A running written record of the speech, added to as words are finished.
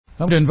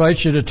I'm going to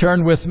invite you to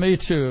turn with me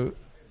to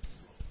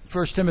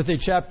 1 Timothy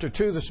chapter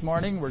 2 this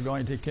morning. We're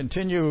going to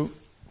continue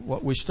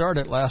what we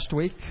started last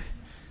week.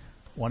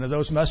 One of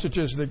those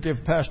messages that give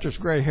pastors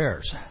gray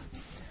hairs.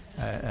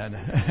 And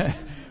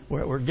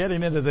we're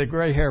getting into the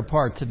gray hair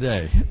part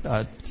today.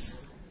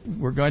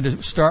 We're going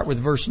to start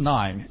with verse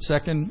 9.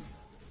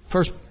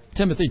 1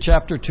 Timothy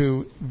chapter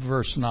 2,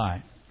 verse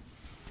 9.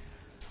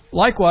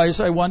 Likewise,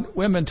 I want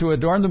women to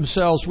adorn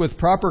themselves with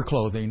proper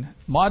clothing,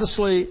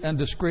 modestly and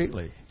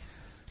discreetly,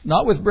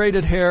 not with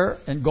braided hair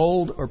and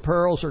gold or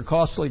pearls or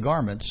costly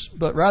garments,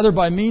 but rather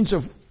by means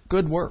of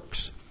good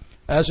works,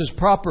 as is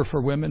proper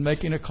for women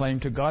making a claim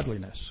to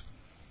godliness.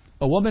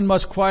 A woman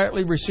must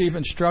quietly receive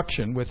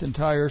instruction with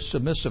entire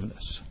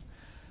submissiveness.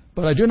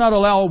 But I do not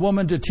allow a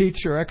woman to teach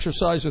or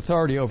exercise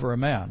authority over a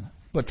man,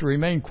 but to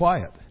remain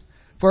quiet.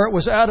 For it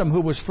was Adam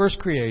who was first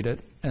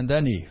created, and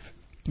then Eve.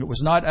 It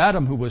was not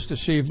Adam who was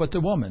deceived, but the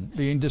woman,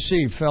 being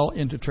deceived, fell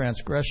into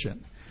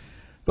transgression.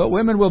 But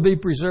women will be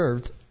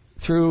preserved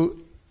through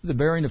the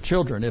bearing of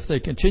children if they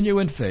continue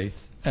in faith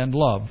and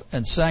love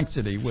and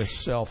sanctity with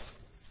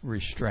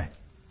self-restraint.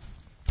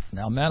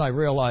 Now, men, I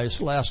realized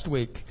last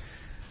week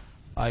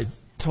I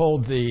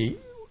told the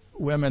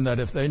women that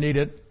if they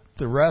needed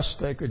the rest,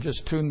 they could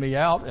just tune me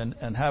out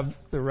and have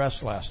the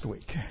rest last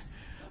week.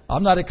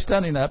 I'm not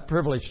extending that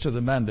privilege to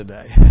the men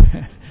today.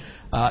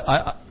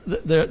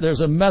 There's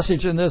a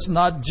message in this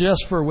not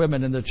just for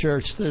women in the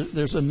church.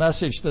 There's a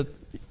message that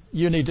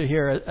you need to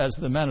hear as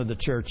the men of the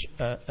church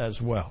as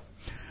well.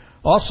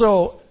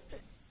 Also,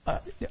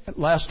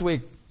 last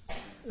week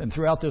and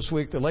throughout this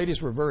week, the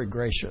ladies were very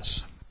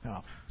gracious.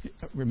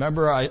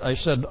 Remember, I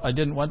said I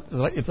didn't want,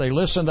 if they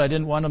listened, I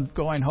didn't want them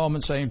going home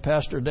and saying,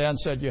 Pastor Dan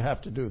said you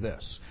have to do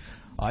this.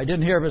 I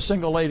didn't hear of a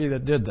single lady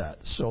that did that.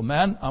 So,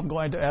 men, I'm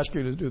going to ask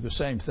you to do the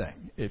same thing.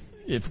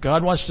 If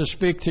God wants to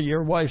speak to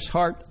your wife's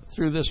heart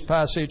through this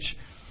passage,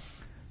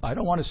 I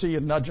don't want to see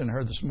you nudging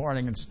her this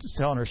morning and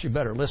telling her she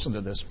better listen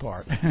to this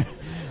part.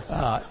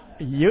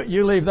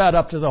 You leave that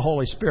up to the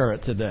Holy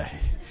Spirit today.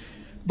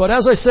 But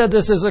as I said,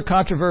 this is a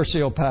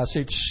controversial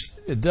passage.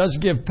 It does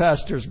give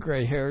pastors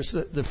gray hairs.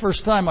 The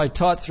first time I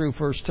taught through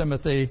 1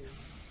 Timothy,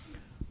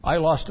 I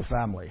lost a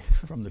family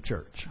from the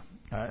church.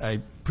 I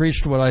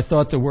preached what I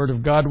thought the Word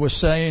of God was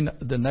saying.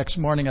 The next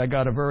morning I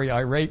got a very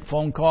irate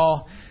phone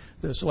call.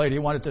 This lady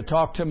wanted to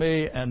talk to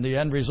me, and the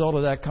end result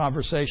of that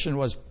conversation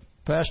was,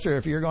 Pastor,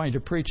 if you're going to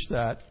preach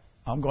that,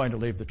 I'm going to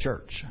leave the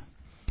church.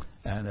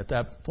 And at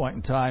that point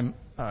in time,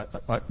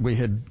 we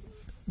had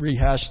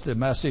rehashed the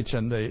message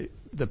and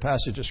the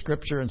passage of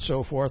Scripture and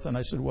so forth. And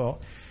I said,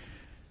 well,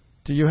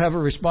 do you have a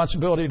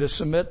responsibility to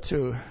submit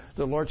to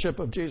the Lordship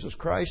of Jesus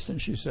Christ?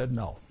 And she said,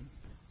 no.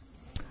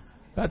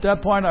 At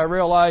that point, I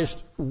realized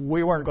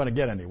we weren't going to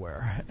get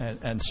anywhere.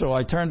 And so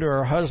I turned to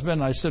her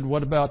husband. And I said,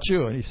 what about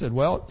you? And he said,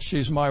 well,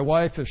 she's my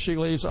wife. If she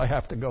leaves, I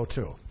have to go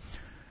too.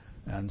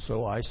 And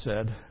so I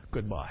said,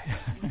 goodbye.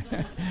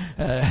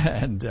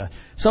 And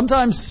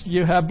sometimes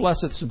you have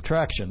blessed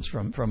subtractions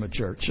from a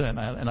church. And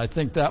I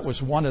think that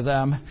was one of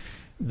them.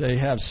 They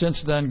have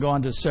since then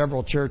gone to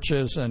several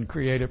churches and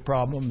created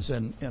problems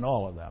in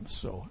all of them.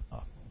 So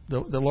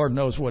the Lord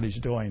knows what He's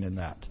doing in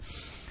that.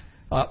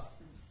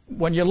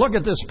 When you look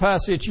at this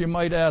passage, you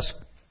might ask,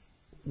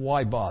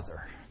 why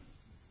bother?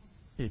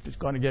 If it's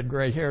going to get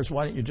gray hairs,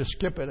 why don't you just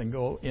skip it and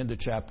go into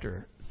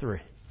chapter 3?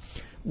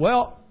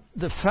 Well,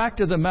 the fact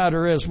of the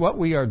matter is what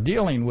we are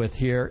dealing with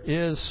here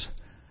is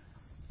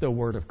the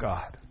Word of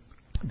God.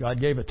 God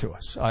gave it to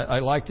us. I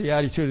like the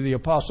attitude of the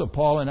Apostle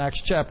Paul in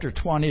Acts chapter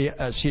 20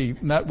 as he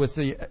met with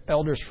the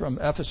elders from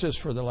Ephesus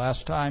for the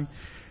last time.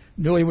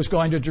 Knew he was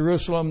going to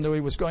Jerusalem, knew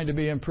he was going to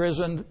be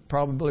imprisoned,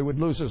 probably would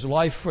lose his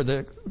life for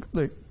the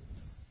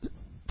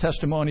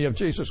testimony of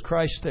Jesus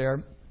Christ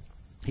there.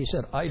 He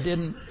said, I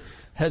didn't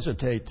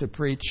hesitate to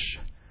preach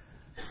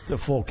the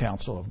full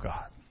counsel of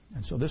God.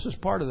 And so this is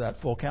part of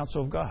that full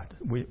counsel of God.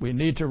 We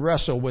need to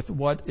wrestle with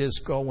what is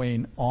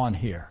going on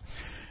here.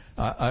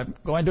 I'm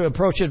going to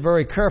approach it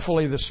very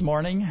carefully this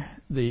morning.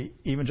 The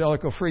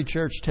Evangelical Free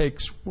Church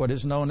takes what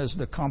is known as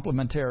the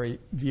complementary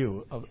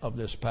view of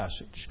this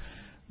passage.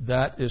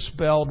 That is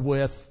spelled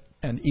with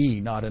an E,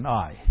 not an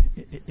I,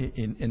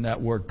 in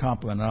that word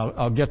complement.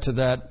 I'll get to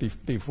that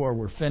before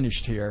we're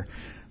finished here.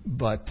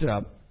 But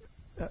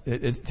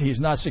he's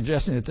not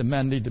suggesting that the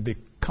men need to be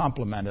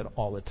complimented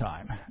all the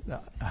time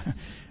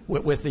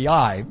with the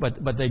I,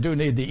 but they do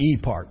need the E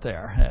part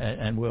there.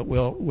 And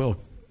we'll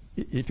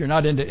if you're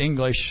not into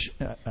English,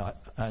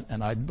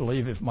 and I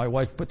believe if my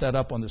wife put that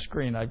up on the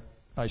screen,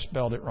 I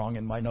spelled it wrong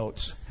in my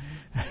notes.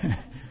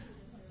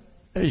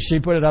 She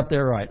put it up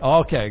there right.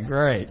 Okay,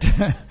 great.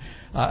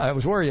 I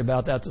was worried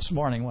about that this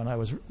morning when I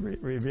was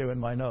reviewing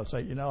my notes.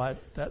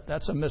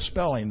 That's a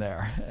misspelling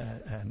there,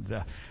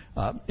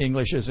 and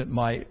English isn't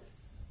my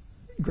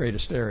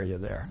greatest area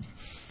there.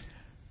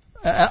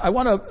 I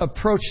want to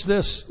approach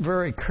this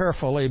very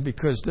carefully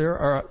because there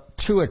are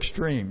two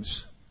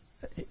extremes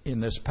in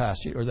this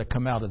passage, or that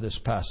come out of this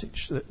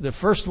passage. The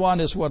first one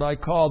is what I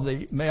call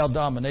the male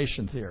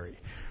domination theory,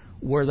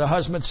 where the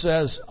husband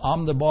says,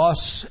 I'm the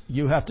boss,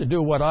 you have to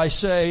do what I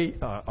say,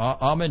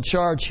 I'm in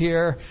charge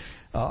here,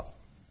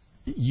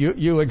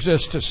 you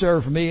exist to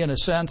serve me in a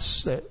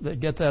sense. They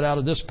get that out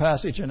of this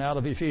passage and out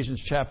of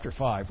Ephesians chapter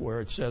 5,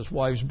 where it says,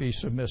 wives, be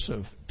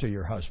submissive to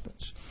your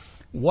husbands.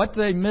 What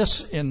they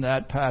miss in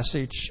that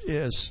passage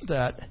is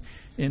that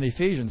in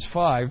Ephesians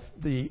 5,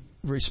 the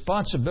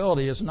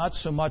responsibility is not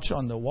so much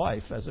on the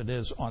wife as it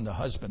is on the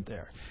husband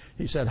there.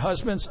 He said,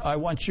 husbands, I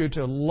want you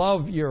to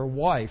love your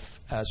wife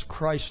as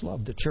Christ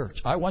loved the church.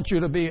 I want you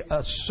to be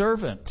a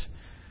servant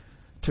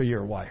to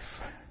your wife.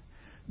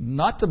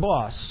 Not the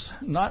boss,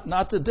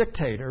 not the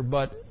dictator,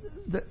 but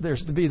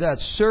there's to be that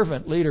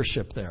servant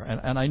leadership there.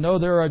 And I know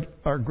there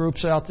are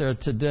groups out there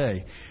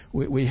today.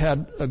 We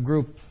had a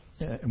group,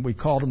 and we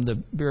called them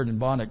the Beard and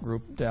Bonnet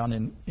group down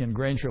in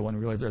Grangeville when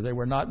we lived there. They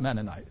were not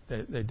Mennonite.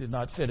 They did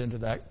not fit into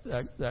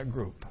that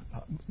group.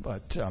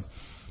 But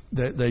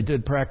they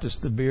did practice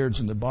the beards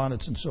and the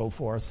bonnets and so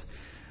forth.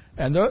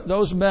 And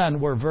those men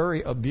were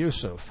very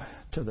abusive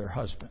to their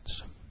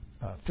husbands,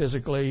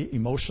 physically,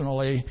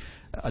 emotionally.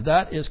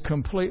 That is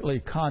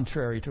completely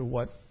contrary to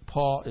what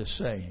Paul is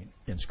saying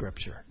in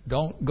Scripture.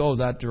 Don't go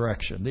that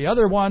direction. The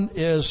other one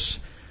is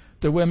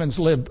the women's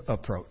lib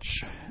approach.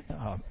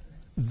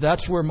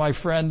 That's where my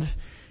friend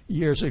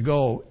years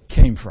ago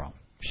came from.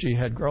 She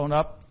had grown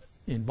up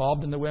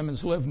involved in the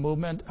women's lib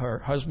movement. Her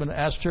husband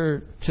asked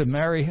her to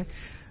marry,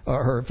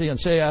 or her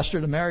fiancé asked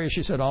her to marry.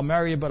 She said, I'll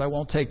marry you, but I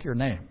won't take your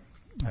name.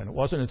 And it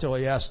wasn't until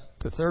he asked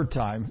the third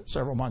time,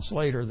 several months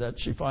later, that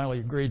she finally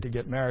agreed to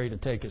get married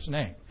and take his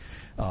name.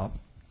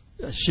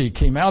 She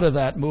came out of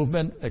that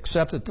movement,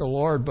 accepted the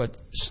Lord, but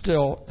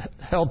still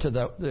held to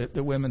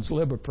the women's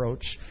lib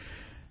approach,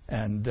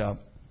 and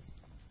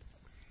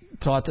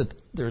taught that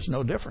there's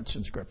no difference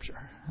in Scripture.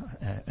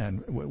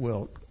 And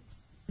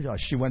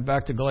she went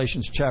back to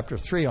Galatians chapter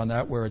 3 on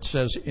that, where it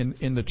says,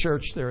 in the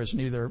church there is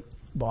neither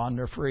bond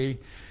nor free,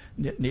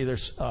 neither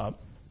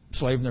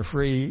slave nor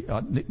free,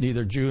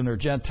 neither Jew nor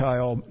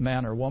Gentile,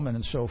 man or woman,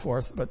 and so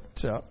forth. But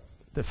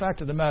the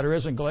fact of the matter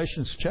is, in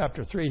Galatians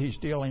chapter 3, he's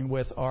dealing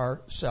with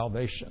our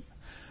salvation.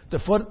 The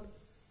foot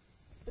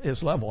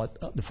is level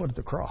at the foot of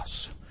the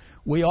cross.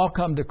 We all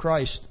come to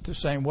Christ the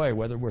same way,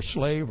 whether we're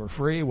slave or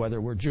free,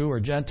 whether we're Jew or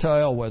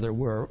Gentile, whether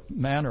we're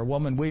man or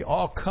woman. We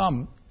all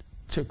come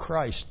to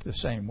Christ the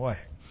same way.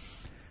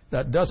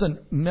 That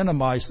doesn't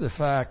minimize the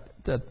fact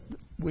that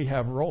we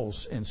have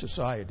roles in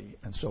society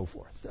and so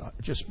forth.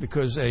 Just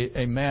because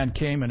a man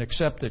came and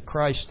accepted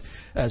Christ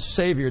as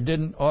Savior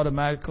didn't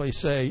automatically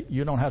say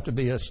you don't have to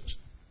be a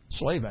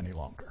slave any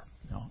longer.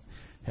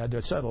 He had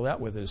to settle that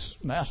with his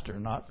master,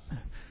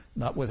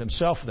 not with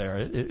himself there.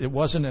 It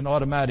wasn't an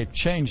automatic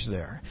change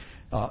there.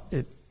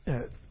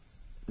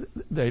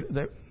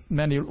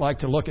 Many like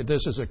to look at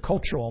this as a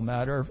cultural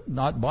matter,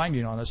 not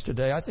binding on us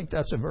today. I think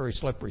that's a very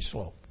slippery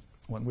slope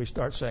when we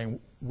start saying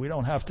we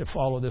don't have to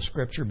follow this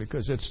Scripture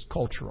because it's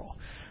cultural.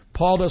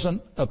 Paul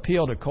doesn't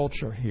appeal to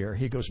culture here.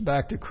 He goes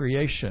back to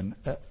creation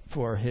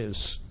for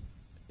his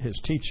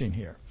teaching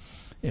here.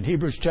 In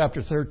Hebrews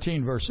chapter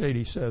 13, verse 8,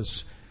 he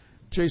says,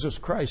 Jesus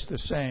Christ the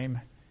same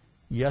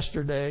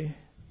yesterday,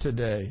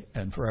 today,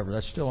 and forever.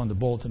 That's still on the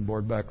bulletin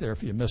board back there.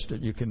 If you missed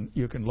it, you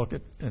can look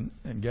at and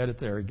get it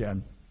there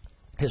again.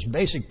 His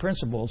basic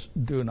principles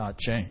do not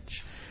change.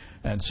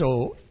 And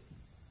so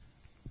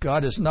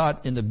God is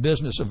not in the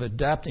business of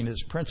adapting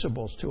His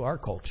principles to our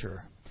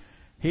culture.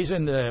 He's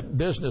in the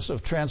business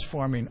of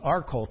transforming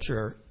our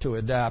culture to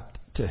adapt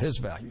to His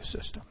value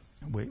system.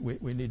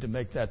 We need to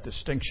make that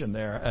distinction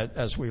there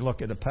as we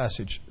look at a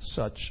passage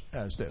such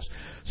as this.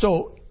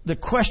 So the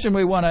question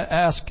we want to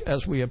ask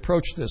as we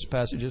approach this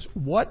passage is,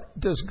 what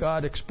does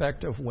God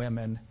expect of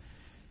women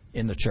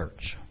in the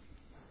church?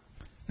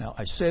 Now,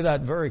 I say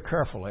that very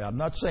carefully. I'm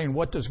not saying,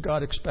 what does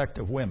God expect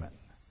of women?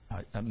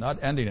 I'm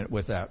not ending it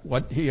with that.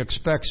 What He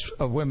expects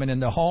of women in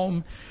the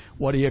home,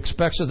 what He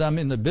expects of them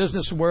in the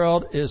business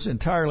world is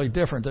entirely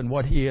different than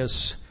what He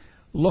is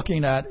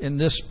looking at in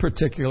this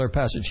particular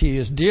passage. He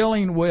is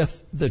dealing with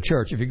the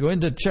church. If you go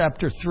into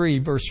chapter 3,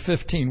 verse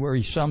 15, where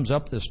he sums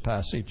up this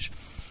passage,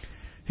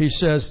 he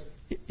says,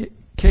 in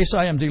case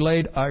I am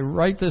delayed, I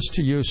write this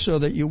to you so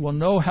that you will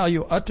know how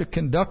you ought to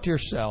conduct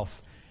yourself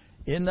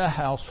in the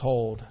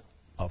household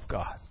of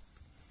God.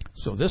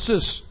 So this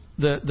is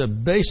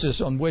the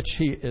basis on which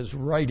he is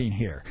writing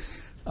here.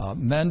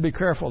 Men, be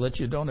careful that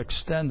you don't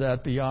extend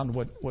that beyond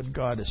what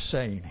God is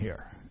saying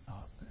here.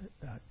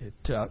 It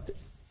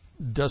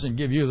doesn't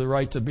give you the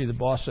right to be the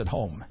boss at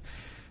home.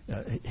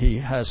 He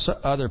has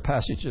other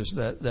passages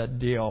that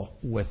deal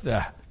with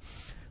that.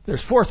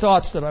 There's 4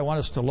 thoughts that I want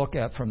us to look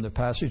at from the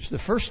passage.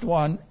 The first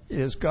one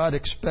is God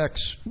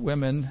expects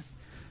women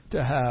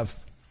to have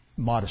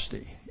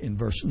modesty in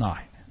verse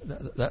 9.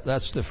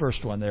 That's the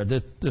first one there.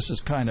 This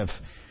is kind of,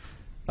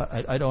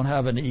 I don't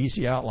have an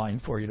easy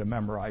outline for you to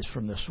memorize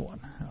from this one.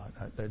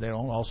 They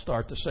don't all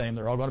start the same.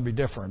 They're all going to be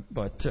different,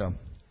 but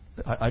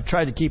I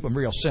try to keep them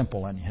real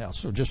simple anyhow.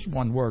 So just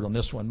one word on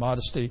this one,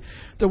 modesty.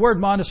 The word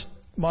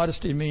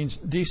modesty means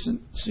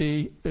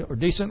decency or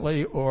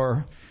decently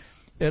or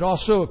It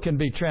also can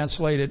be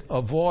translated,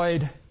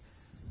 avoid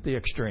the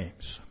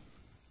extremes.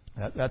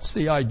 That's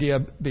the idea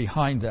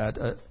behind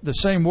that. The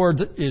same word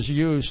that is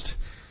used,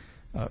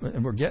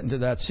 and we're getting to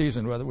that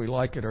season, whether we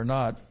like it or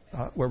not,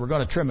 where we're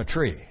going to trim a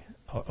tree,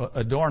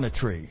 adorn a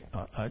tree.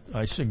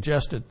 I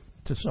suggested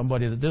to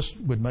somebody that this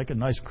would make a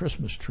nice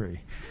Christmas tree.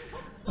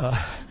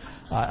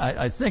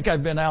 I think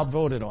I've been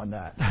outvoted on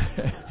that.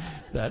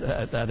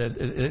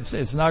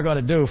 It's not going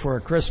to do for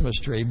a Christmas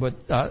tree. But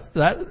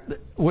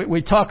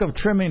we talk of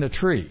trimming a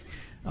tree,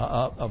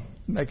 of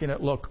making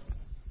it look,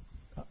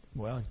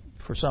 well,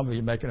 for some of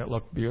you, making it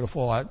look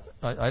beautiful.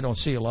 I don't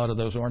see a lot of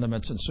those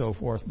ornaments and so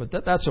forth, but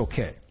that's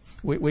okay.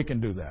 We can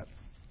do that.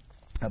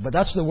 But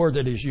that's the word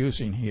that he's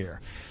using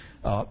here.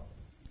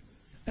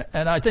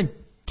 And I think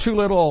too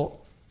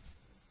little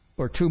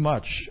or too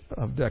much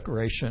of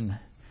decoration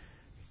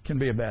can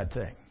be a bad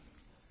thing.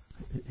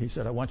 He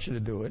said, I want you to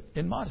do it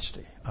in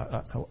modesty.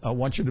 I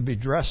want you to be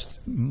dressed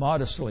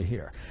modestly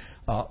here.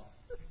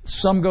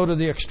 Some go to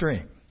the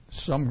extreme.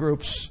 Some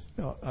groups,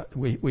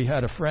 we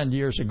had a friend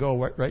years ago,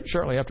 right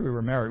shortly after we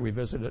were married, we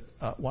visited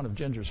one of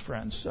Ginger's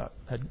friends,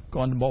 had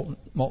gone to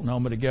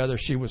Multnomah together.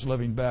 She was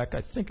living back,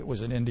 I think it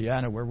was in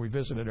Indiana where we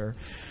visited her.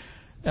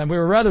 And we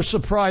were rather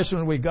surprised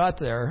when we got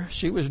there.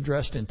 She was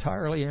dressed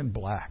entirely in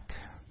black.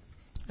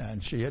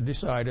 And she had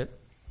decided,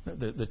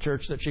 the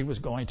church that she was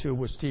going to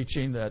was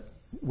teaching that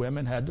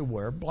women had to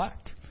wear black.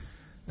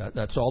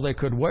 That's all they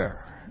could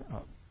wear.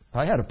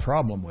 I had a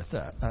problem with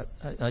that.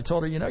 I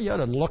told her, you ought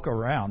to look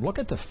around. Look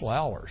at the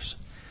flowers.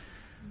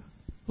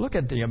 Look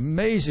at the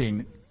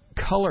amazing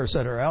colors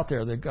that are out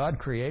there that God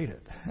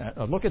created.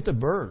 Look at the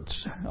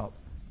birds.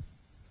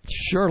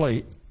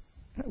 Surely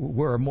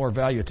we're of more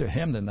value to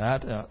Him than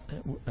that.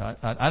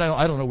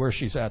 I don't know where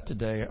she's at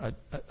today.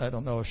 I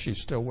don't know if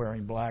she's still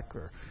wearing black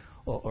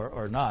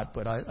or not.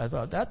 But I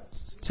thought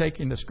that's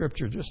taking the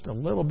Scripture just a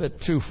little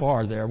bit too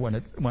far there when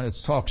it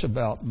talks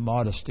about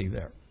modesty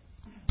there.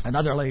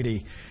 Another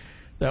lady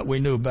that we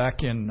knew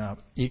back in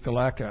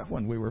Ekalaka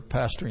when we were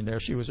pastoring there,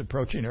 she was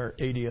approaching her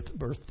 80th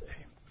birthday.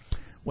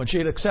 When she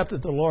had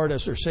accepted the Lord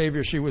as her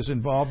Savior, she was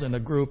involved in a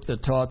group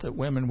that taught that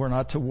women were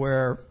not to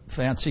wear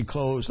fancy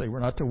clothes, they were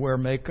not to wear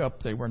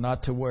makeup, they were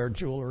not to wear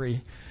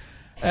jewelry.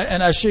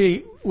 And as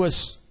she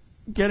was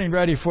getting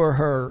ready for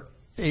her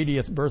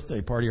 80th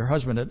birthday party, her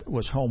husband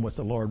was home with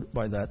the Lord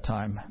by that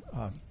time.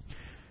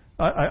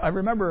 I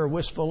remember her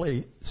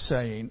wistfully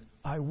saying,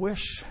 I wish...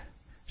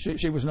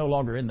 She was no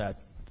longer in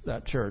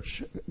that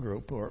church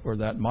group or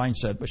that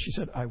mindset, but she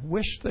said, I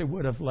wish they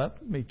would have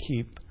let me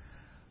keep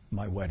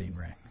my wedding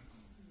ring.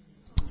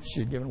 She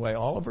had given away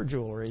all of her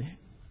jewelry,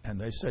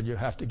 and they said, you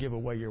have to give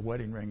away your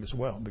wedding ring as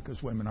well,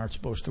 because women aren't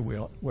supposed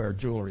to wear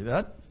jewelry.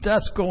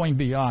 That's going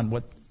beyond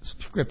what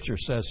Scripture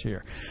says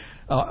here.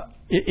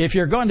 If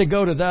you're going to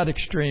go to that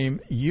extreme,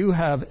 you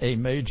have a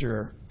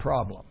major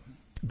problem.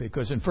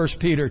 Because in 1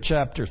 Peter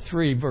chapter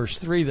 3, verse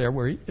 3 there,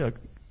 where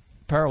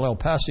parallel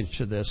passage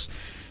to this,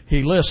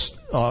 he lists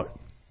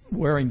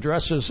wearing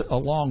dresses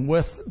along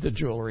with the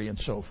jewelry and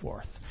so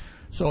forth.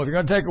 So if you're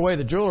going to take away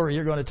the jewelry,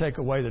 you're going to take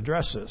away the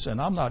dresses. And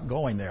I'm not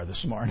going there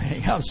this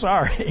morning. I'm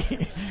sorry.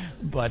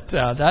 But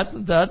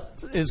that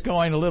is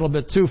going a little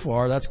bit too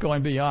far. That's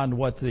going beyond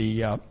what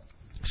the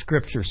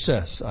Scripture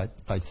says.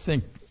 I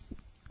think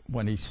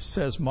when he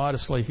says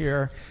modestly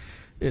here,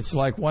 it's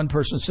like one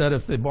person said,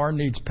 if the barn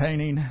needs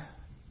painting,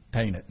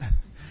 paint it.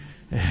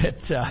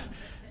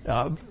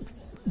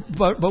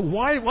 But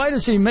why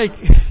does he make?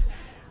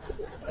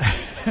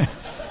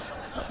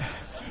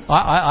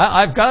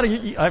 I've got to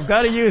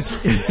use.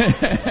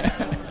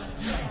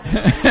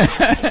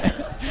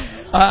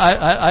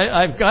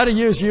 I've got to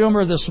use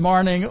humor this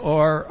morning,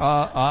 or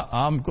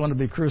I'm going to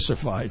be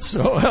crucified.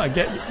 So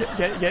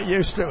get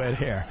used to it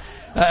here.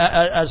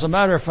 As a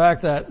matter of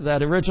fact,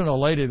 that original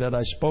lady that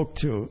I spoke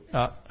to,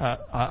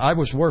 I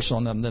was worse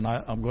on them than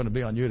I'm going to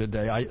be on you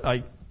today.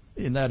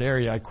 In that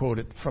area, I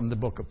quoted from the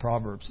book of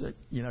Proverbs that,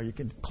 you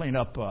can clean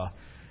up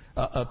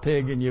a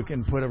pig and you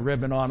can put a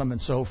ribbon on them and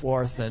so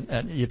forth,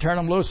 and you turn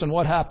them loose and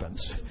what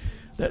happens?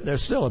 They're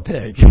still a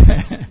pig.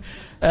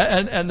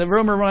 and the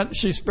rumor went,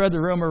 she spread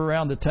the rumor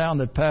around the town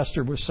that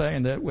pastor was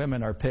saying that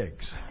women are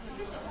pigs.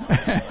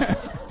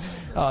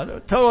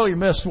 Totally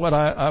missed what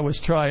I was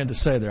trying to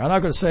say there. I'm not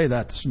going to say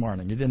that this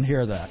morning. You didn't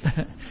hear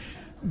that.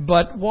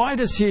 But why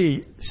does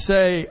he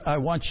say, I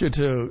want you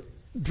to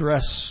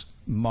dress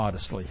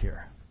modestly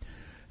here?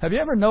 Have you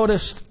ever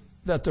noticed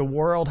that the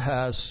world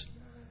has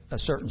a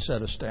certain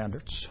set of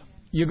standards?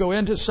 You go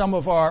into some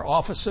of our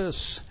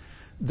offices,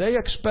 they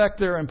expect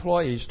their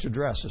employees to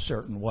dress a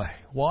certain way.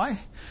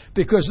 Why?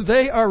 Because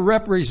they are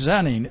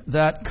representing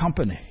that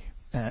company.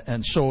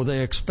 And so they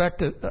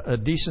expect a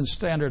decent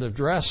standard of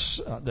dress.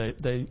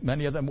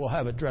 Many of them will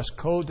have a dress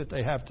code that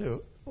they have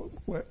to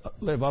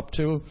live up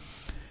to.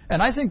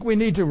 And I think we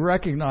need to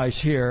recognize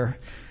here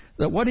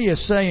that what he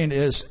is saying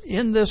is,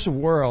 in this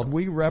world,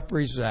 we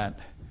represent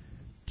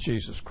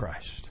Jesus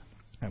Christ.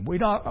 And we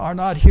are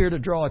not here to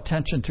draw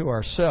attention to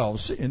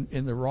ourselves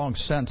in the wrong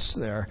sense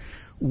there.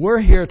 We're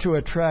here to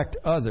attract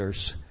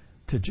others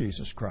to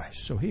Jesus Christ.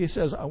 So he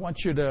says, I want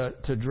you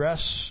to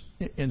dress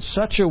in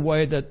such a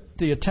way that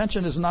the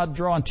attention is not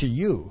drawn to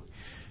you.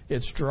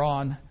 It's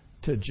drawn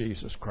to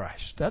Jesus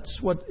Christ. That's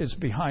what is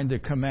behind the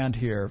command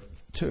here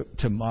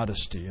to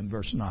modesty in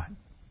verse 9.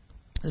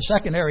 The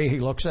second area he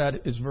looks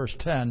at is verse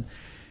 10.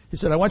 He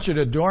said, I want you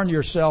to adorn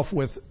yourself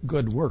with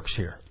good works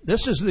here.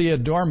 This is the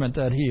adornment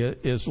that he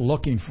is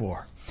looking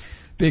for.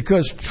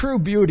 Because true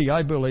beauty,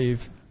 I believe,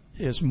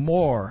 is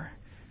more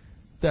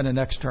than an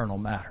external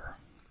matter.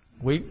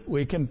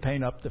 We can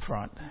paint up the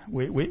front.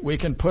 We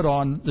can put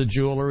on the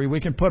jewelry. We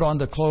can put on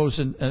the clothes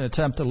and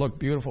attempt to look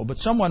beautiful. But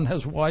someone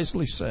has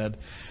wisely said,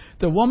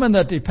 the woman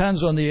that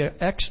depends on the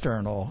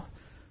external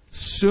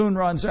soon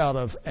runs out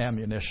of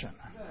ammunition.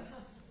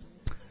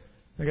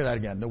 Look at that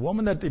again. The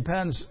woman that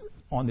depends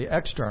on the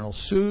external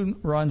soon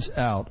runs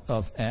out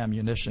of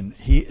ammunition.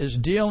 He is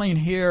dealing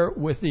here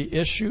with the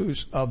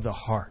issues of the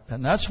heart.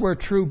 And that's where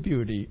true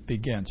beauty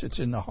begins. It's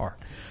in the heart.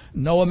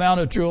 No amount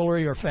of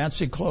jewelry or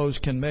fancy clothes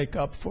can make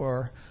up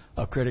for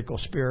a critical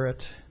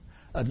spirit,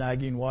 a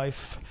nagging wife,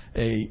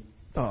 a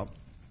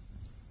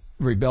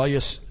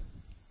rebellious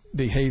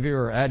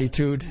behavior or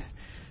attitude.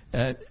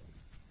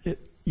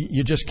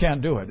 You just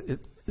can't do it.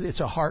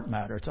 It's a heart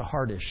matter. It's a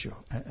heart issue.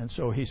 And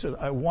so he said,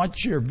 I want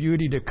your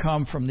beauty to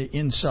come from the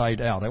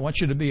inside out. I want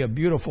you to be a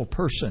beautiful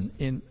person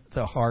in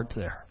the heart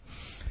there.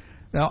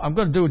 Now, I'm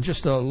going to do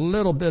just a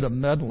little bit of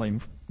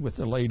meddling with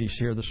the ladies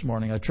here this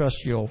morning. I trust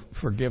you'll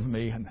forgive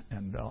me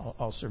and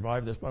I'll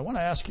survive this. But I want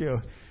to ask you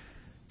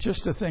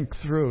just to think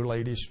through,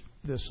 ladies,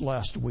 this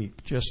last week,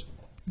 just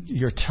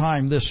your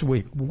time this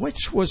week.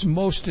 Which was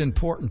most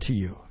important to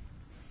you?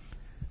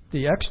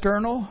 The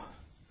external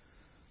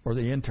or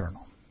the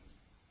internal?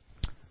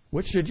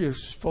 Which did you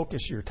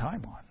focus your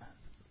time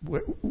on?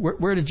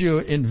 Where did you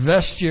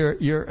invest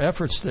your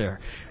efforts there?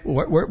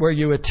 Were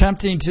you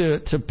attempting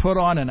to put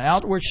on an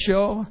outward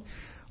show?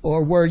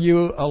 Or were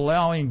you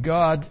allowing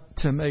God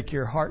to make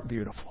your heart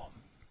beautiful?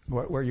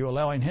 Were you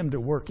allowing Him to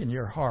work in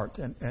your heart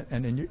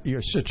and in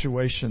your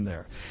situation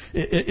there?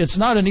 It's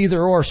not an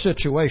either-or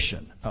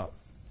situation.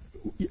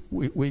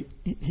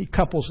 He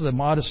couples the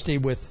modesty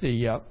with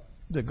the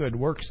good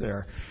works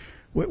there.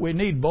 We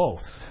need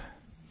both.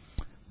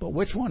 But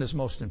which one is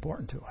most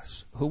important to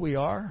us? Who we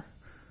are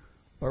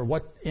or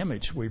what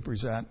image we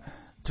present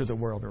to the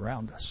world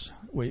around us?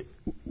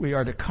 We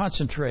are to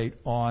concentrate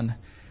on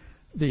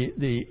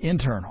the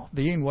internal,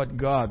 being what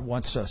God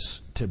wants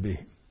us to be.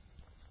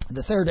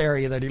 The third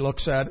area that he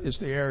looks at is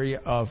the area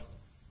of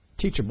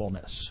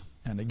teachableness.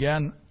 And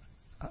again,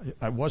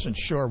 I wasn't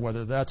sure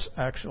whether that's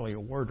actually a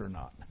word or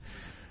not.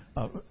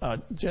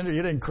 Jenny,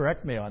 you didn't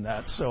correct me on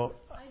that, so...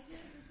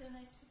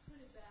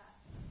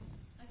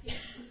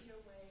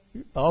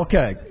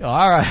 Okay,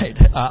 all right.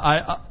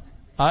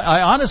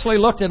 I honestly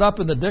looked it up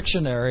in the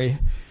dictionary,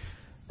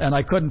 and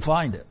I couldn't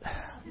find it.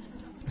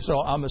 So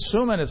I'm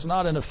assuming it's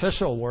not an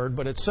official word,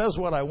 but it says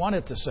what I want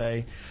it to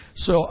say.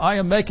 So I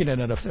am making it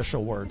an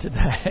official word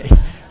today.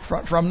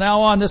 From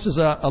now on, this is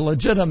a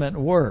legitimate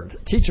word,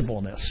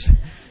 teachableness.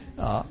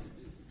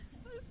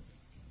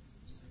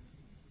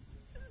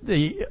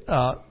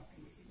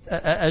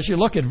 As you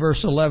look at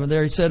verse 11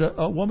 there, he said,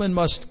 a woman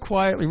must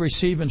quietly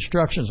receive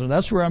instructions. And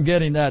that's where I'm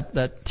getting that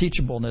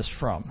teachableness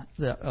from,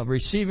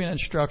 receiving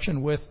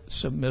instruction with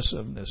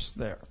submissiveness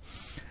there.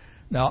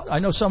 Now, I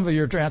know some of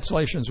your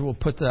translations will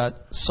put that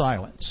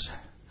silence.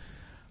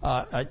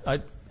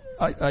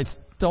 I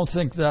don't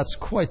think that's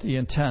quite the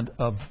intent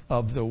of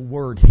the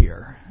word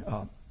here.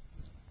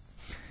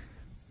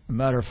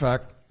 Matter of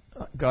fact,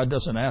 God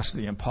doesn't ask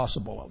the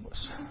impossible of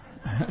us.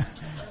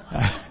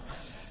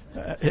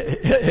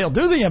 He'll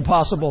do the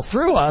impossible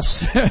through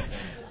us,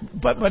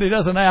 but He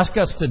doesn't ask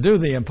us to do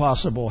the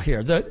impossible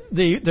here.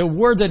 The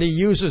word that He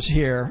uses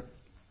here,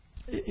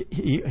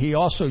 He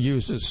also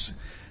uses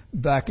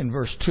back in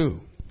verse 2,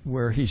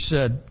 where He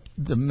said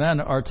the men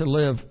are to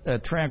live a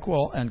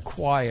tranquil and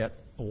quiet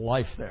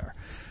life there.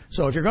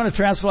 So if you're going to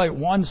translate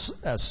one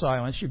as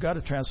silence, you've got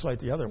to translate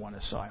the other one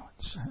as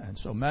silence. And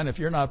so, men, if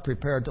you're not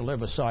prepared to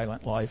live a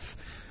silent life,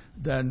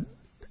 then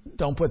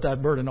don't put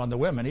that burden on the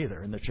women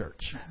either in the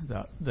church.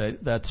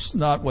 That's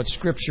not what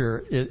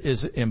Scripture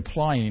is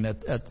implying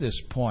at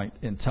this point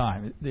in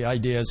time. The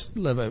idea is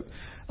live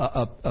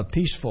a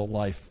peaceful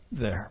life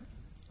there.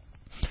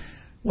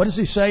 What is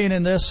he saying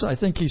in this? I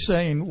think he's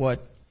saying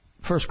what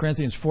 1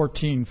 Corinthians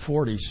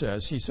 14:40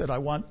 says. He said,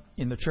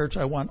 in the church,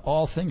 I want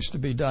all things to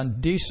be done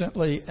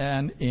decently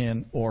and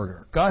in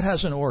order. God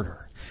has an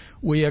order.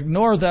 We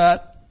ignore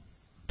that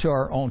to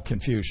our own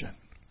confusion.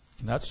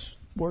 And that's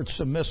word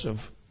submissive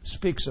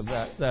speaks of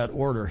that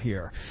order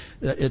here.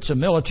 It's a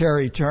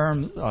military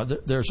term.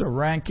 There's a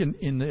rank in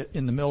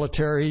the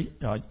military.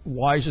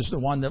 Wise is the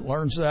one that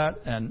learns that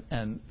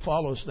and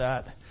follows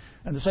that.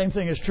 And the same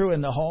thing is true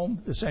in the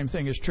home. The same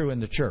thing is true in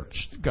the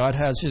church. God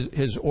has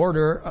His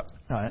order,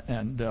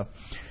 and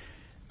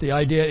the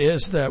idea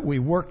is that we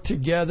work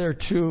together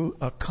to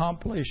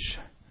accomplish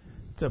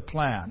the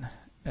plan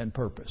and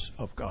purpose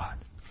of God.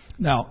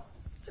 Now,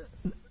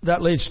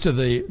 that leads to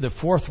the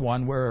fourth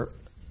one, where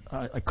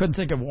I couldn't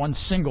think of one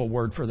single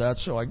word for that,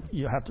 so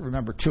you have to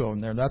remember two of them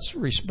there. That's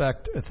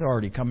respect,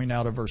 authority, coming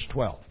out of verse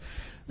 12.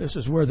 This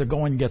is where the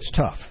going gets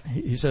tough.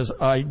 He says,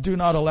 I do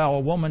not allow a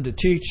woman to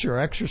teach or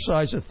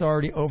exercise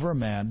authority over a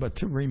man, but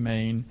to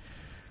remain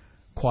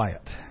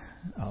quiet.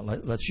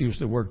 Let's use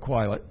the word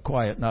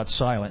quiet, not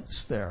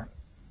silence there.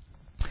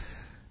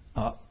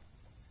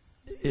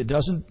 It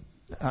doesn't,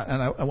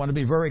 and I want to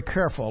be very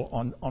careful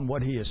on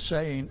what he is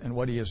saying and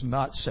what he is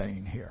not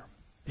saying here.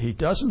 He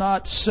does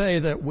not say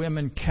that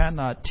women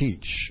cannot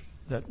teach,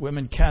 that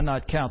women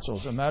cannot counsel.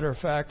 As a matter of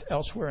fact,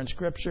 elsewhere in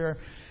Scripture,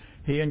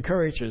 he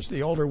encourages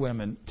the older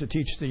women to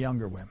teach the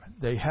younger women.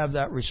 They have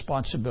that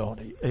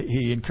responsibility.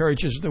 He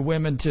encourages the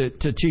women to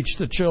teach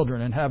the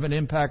children and have an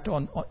impact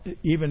on,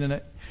 even in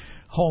a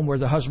home where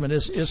the husband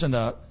isn't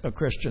a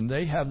Christian.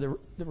 They have the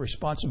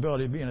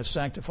responsibility of being a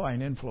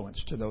sanctifying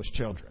influence to those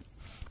children.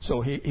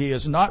 So he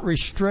is not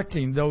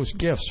restricting those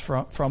gifts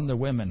from the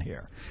women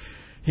here.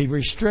 He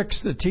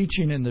restricts the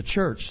teaching in the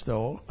church,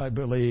 though, I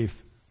believe,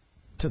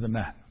 to the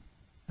men.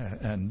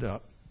 And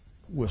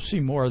we'll see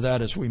more of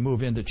that as we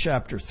move into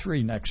chapter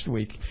 3 next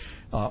week.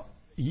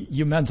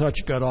 You men thought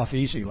you got off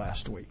easy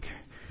last week.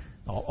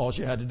 All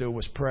you had to do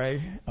was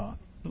pray,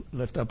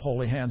 lift up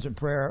holy hands in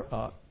prayer.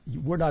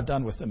 We're not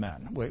done with the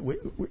men.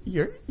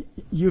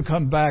 You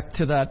come back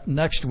to that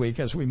next week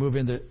as we move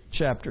into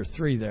chapter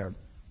 3 there.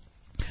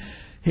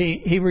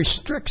 He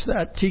restricts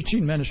that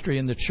teaching ministry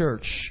in the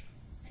church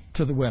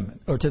to the women,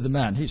 or to the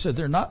men. He said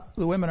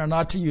the women are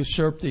not to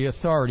usurp the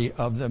authority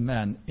of the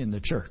men in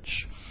the church.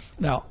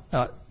 Now,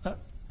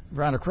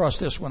 ran across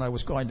this when I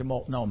was going to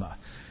Multnomah,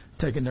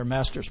 taking their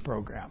master's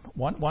program.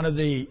 One of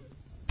the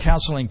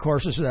counseling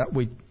courses that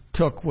we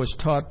took was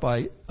taught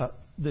by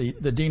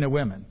the Dean of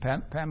Women,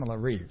 Pamela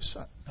Reeves.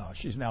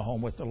 She's now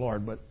home with the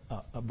Lord, but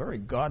a very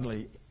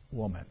godly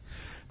woman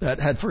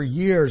that had for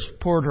years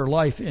poured her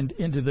life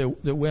into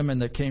the women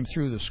that came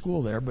through the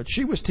school there. But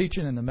she was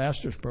teaching in the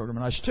master's program,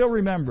 and I still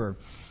remember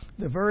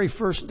the very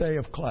first day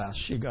of class,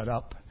 she got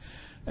up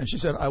and she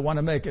said, I want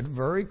to make it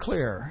very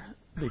clear,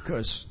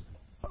 because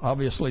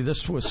obviously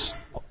this was,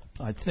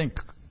 I think,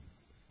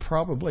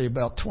 probably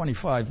about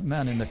 25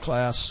 men in the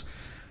class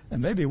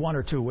and maybe one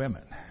or two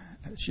women.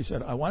 She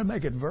said, I want to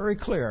make it very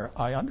clear,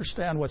 I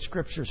understand what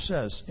Scripture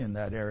says in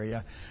that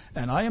area,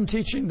 and I am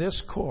teaching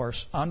this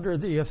course under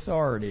the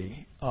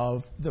authority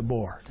of the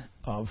board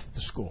of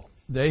the school.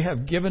 They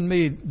have given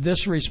me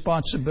this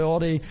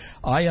responsibility.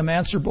 I am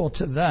answerable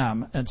to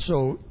them. And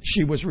so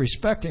she was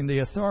respecting the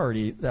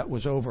authority that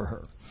was over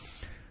her.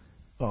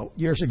 Well,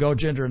 years ago,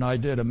 Ginger and I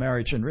did a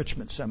marriage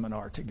enrichment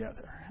seminar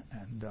together,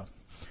 and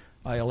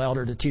I allowed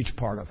her to teach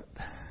part of it.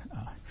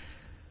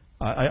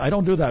 I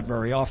don't do that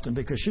very often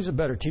because she's a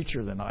better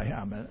teacher than I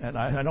am. And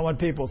I don't want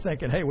people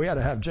thinking, hey, we ought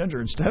to have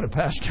Ginger instead of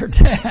Pastor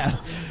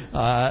Dan.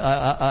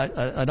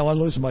 I don't want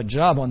to lose my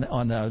job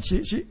on that.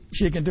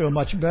 She can do a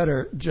much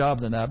better job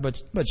than that. But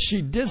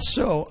she did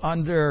so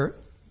under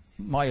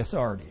my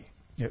authority.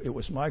 It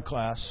was my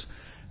class.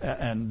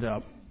 And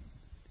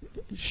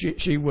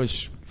she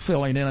was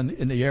filling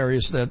in the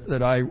areas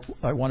that I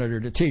wanted her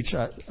to teach,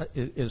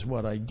 is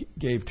what I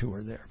gave to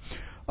her there.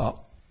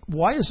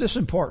 Why is this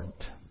important?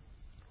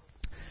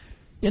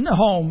 In the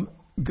home,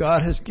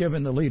 God has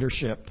given the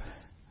leadership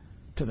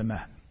to the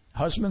men.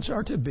 Husbands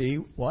are to be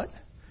what?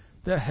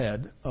 The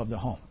head of the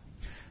home.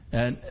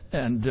 And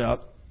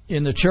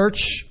in the church,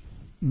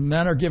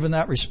 men are given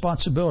that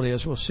responsibility,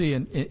 as we'll see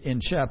in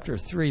chapter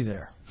 3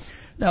 there.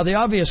 Now, the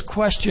obvious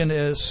question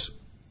is,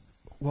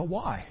 well,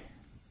 why?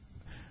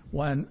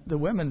 When the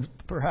women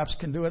perhaps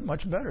can do it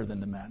much better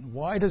than the men.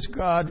 Why does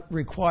God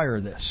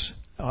require this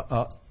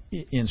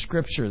in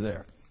Scripture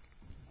there?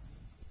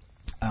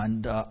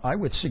 And I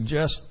would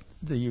suggest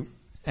the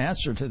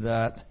answer to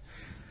that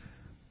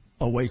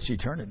awaits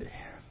eternity.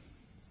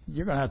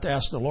 You're going to have to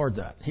ask the Lord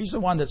that. He's the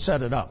one that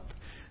set it up.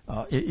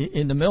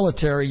 In the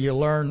military, you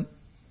learn,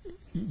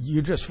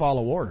 you just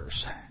follow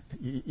orders.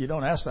 You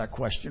don't ask that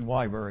question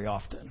why very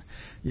often.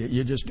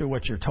 You just do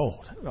what you're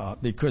told.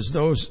 Because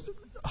those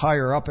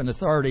higher up in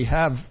authority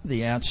have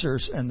the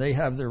answers and they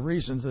have their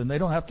reasons, and they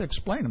don't have to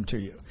explain them to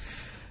you.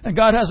 And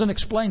God hasn't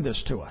explained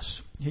this to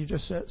us. He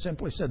just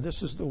simply said,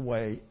 this is the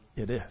way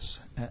it is.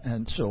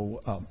 And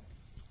so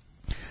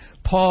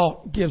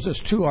Paul gives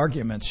us two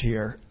arguments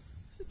here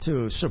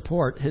to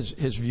support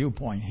his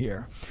viewpoint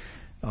here.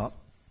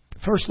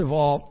 First of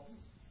all,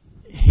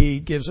 he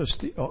gives us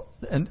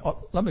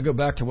let me go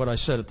back to what I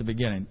said at the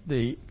beginning,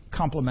 the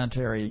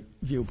complementary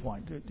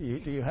viewpoint. Do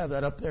you have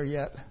that up there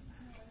yet?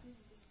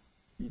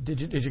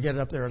 Did you get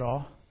it up there at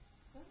all?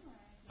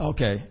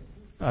 Okay.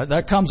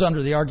 That comes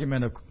under the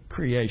argument of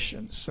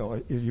creation. So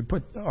if you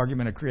put the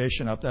argument of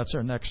creation up, that's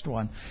our next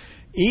one.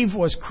 Eve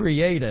was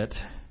created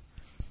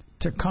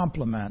to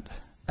complement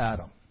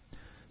Adam.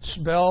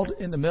 Spelled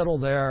in the middle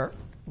there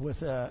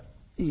with a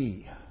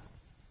E.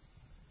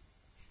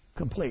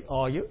 Complete.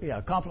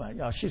 Complement.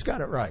 Yeah, she's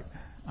got it right.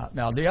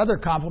 Now, the other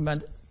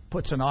complement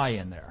puts an I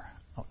in there.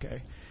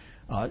 Okay.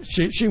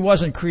 She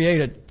wasn't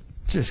created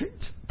to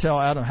tell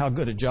Adam how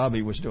good a job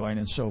he was doing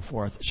and so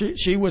forth.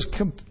 She was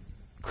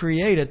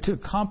created to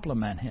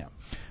complement him.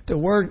 The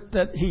word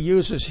that he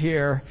uses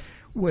here,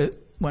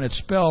 when it's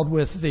spelled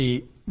with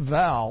the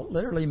vowel,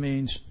 literally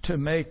means to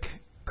make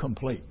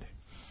complete.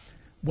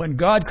 When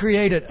God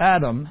created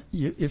Adam,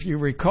 if you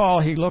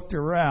recall, he looked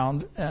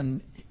around,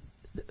 and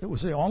it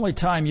was the only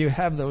time you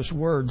have those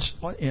words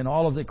in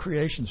all of the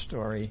creation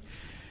story.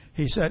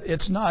 He said,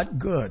 it's not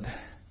good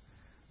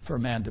for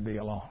man to be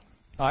alone.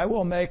 I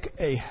will make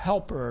a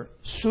helper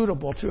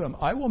suitable to him.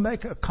 I will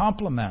make a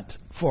complement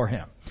for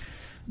him.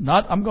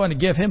 Not, I'm going to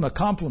give him a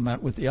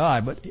complement with the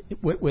I, but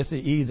with the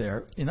E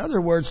there. In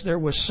other words, there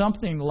was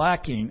something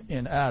lacking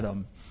in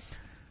Adam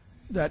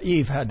that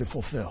Eve had to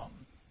fulfill.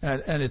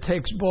 And it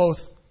takes both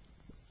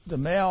the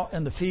male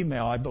and the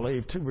female, I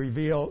believe, to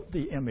reveal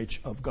the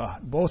image of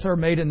God. Both are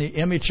made in the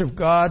image of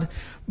God.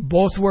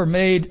 Both were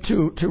made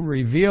to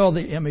reveal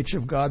the image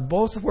of God.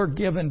 Both were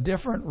given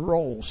different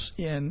roles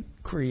in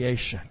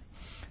creation.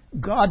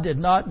 God did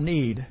not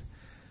need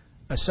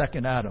a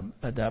second Adam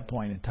at that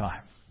point in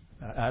time.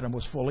 Adam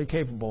was fully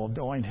capable of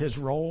doing his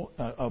role,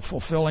 of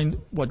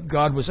fulfilling what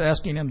God was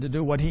asking him to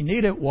do. What he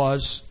needed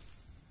was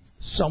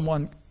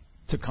someone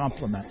to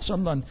complement,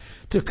 someone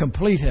to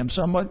complete him,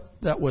 someone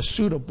that was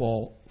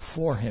suitable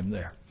for him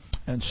there.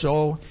 And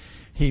so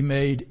he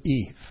made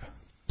Eve.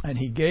 And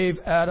he gave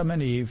Adam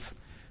and Eve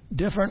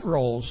different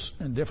roles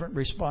and different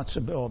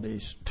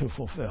responsibilities to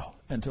fulfill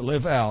and to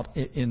live out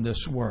in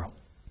this world.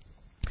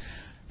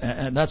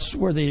 And that's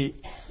where the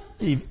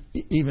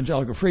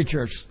Evangelical Free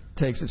Church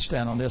takes its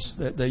stand on this.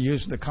 They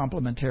use the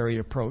complementary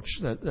approach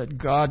that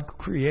God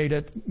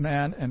created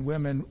man and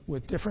women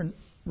with different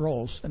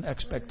roles and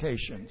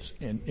expectations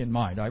in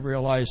mind. I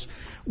realize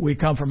we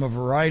come from a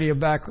variety of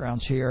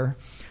backgrounds here,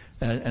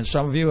 and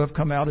some of you have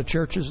come out of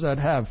churches that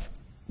have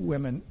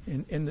women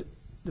in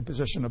the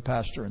position of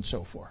pastor and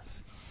so forth.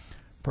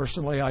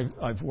 Personally,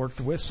 I've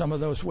worked with some of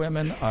those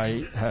women.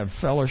 I have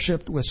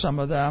fellowshipped with some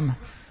of them,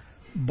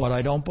 but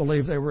I don't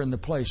believe they were in the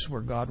place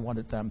where God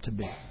wanted them to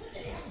be.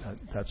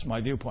 That's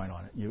my viewpoint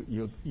on it.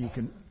 You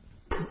can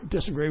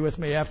disagree with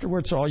me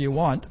afterwards all you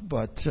want,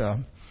 but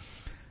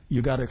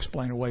you got to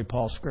explain away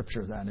Paul's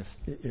scripture then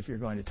if you're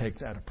going to take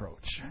that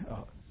approach.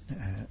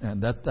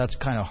 And that's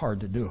kind of hard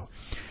to do.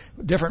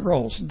 Different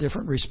roles,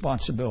 different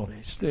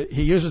responsibilities.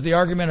 He uses the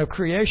argument of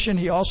creation.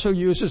 He also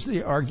uses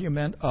the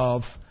argument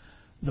of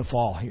the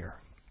fall here.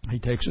 He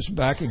takes us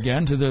back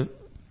again to the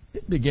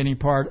beginning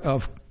part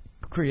of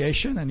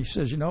creation, and he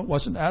says, it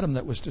wasn't Adam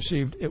that was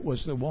deceived, it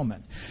was the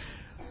woman.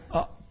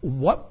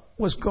 What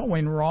was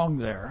going wrong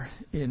there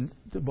in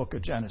the book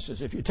of Genesis?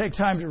 If you take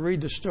time to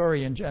read the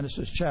story in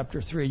Genesis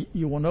chapter 3,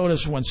 you will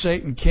notice when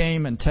Satan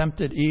came and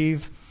tempted Eve,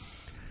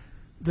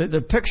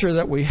 the picture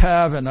that we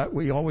have, and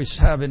we always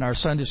have in our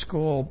Sunday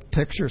school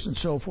pictures and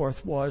so forth,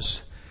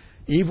 was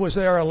Eve was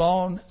there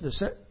alone, the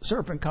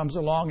serpent comes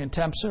along and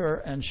tempts her,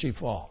 and she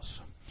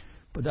falls.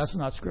 But that's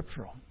not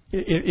scriptural.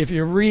 If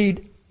you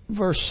read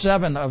verse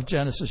 7 of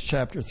Genesis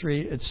chapter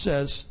 3, it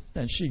says,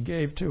 and she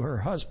gave to her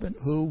husband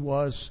who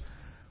was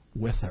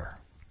with her.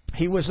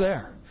 He was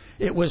there.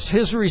 It was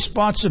his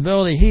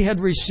responsibility. He had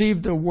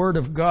received the word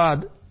of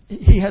God.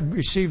 He had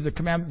received the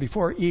commandment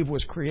before Eve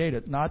was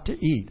created not to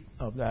eat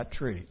of that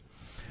tree.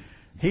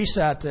 He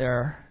sat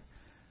there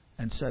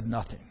and said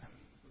nothing.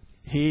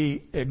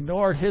 He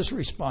ignored his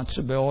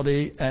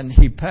responsibility, and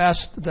he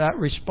passed that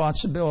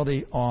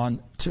responsibility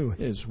on to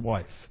his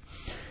wife.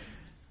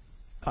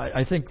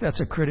 I think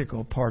that's a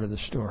critical part of the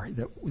story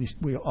that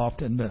we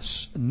often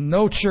miss.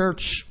 No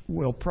church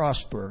will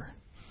prosper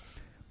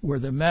where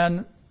the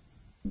men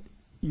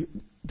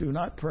do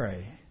not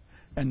pray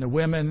and the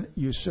women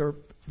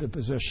usurp the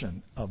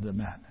position of the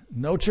men.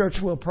 No church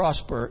will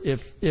prosper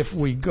if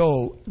we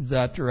go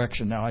that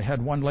direction. Now, I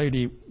had one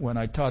lady, when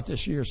I taught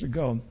this years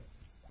ago,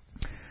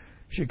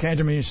 she came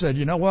to me and said,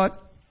 you know what?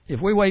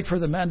 If we wait for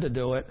the men to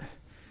do it,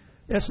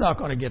 it's not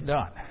going to get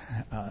done.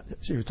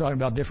 She was talking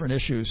about different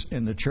issues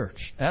in the church.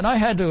 And I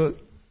had to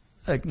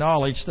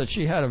acknowledge that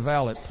she had a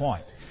valid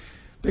point.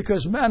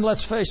 Because men,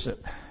 let's face it,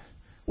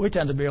 we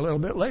tend to be a little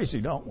bit lazy,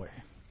 don't we?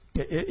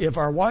 If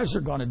our wives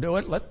are going to do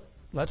it,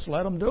 let's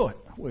let them do it.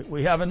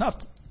 We have enough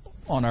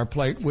on our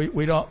plate. We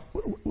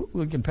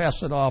can pass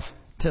it off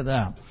to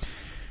them.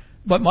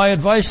 But my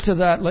advice to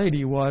that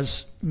lady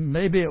was,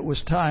 maybe it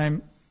was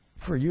time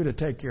for you to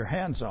take your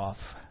hands off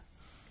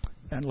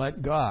and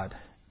let God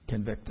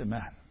convict the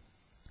men.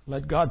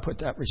 Let God put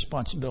that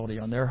responsibility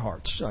on their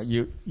hearts.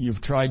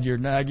 You've tried your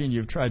nagging.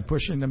 You've tried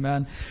pushing the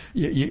men.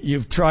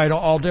 You've tried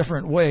all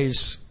different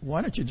ways.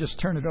 Why don't you just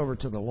turn it over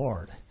to the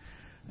Lord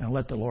and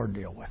let the Lord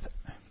deal with it?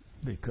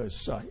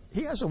 Because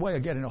He has a way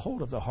of getting a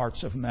hold of the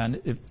hearts of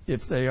men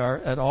if they are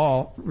at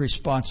all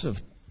responsive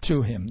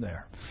to Him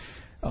there.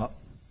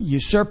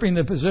 Usurping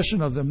the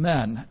position of the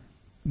men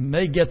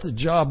may get the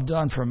job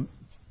done from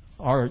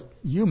our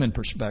human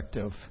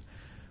perspective,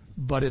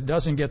 but it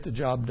doesn't get the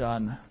job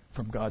done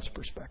from God's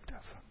perspective.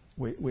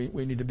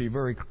 We need to be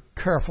very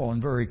careful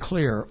and very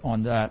clear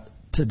on that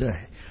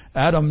today.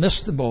 Adam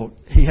missed the boat.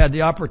 He had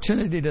the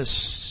opportunity to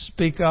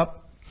speak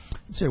up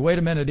and say, wait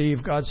a minute, Eve,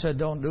 God said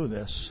don't do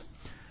this.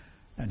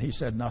 And he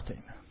said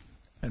nothing.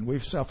 And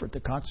we've suffered the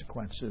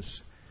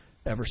consequences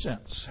ever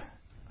since.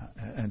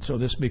 And so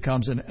this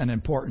becomes an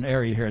important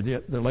area here.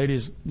 The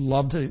ladies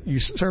love to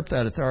usurp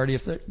that authority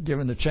if they're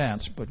given the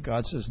chance, but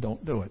God says,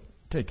 don't do it.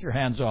 Take your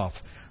hands off.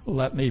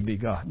 Let me be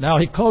God. Now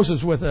he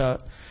closes with a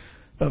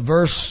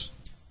verse,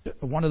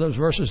 one of those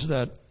verses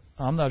that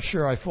I'm not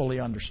sure I fully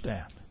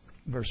understand.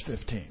 Verse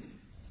 15.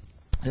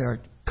 There are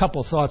a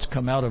couple thoughts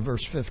come out of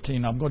verse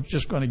 15. I'm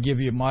just going to give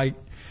you my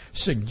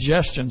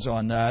suggestions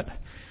on that.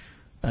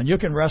 And you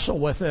can wrestle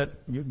with it.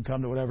 You can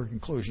come to whatever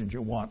conclusions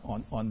you want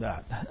on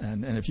that.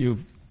 And if you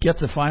get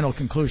the final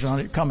conclusion on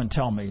it, come and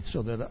tell me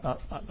so that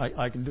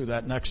I can do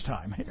that next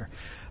time here.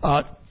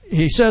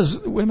 He says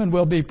women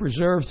will be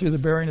preserved through the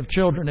bearing of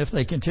children if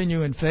they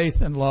continue in faith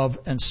and love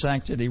and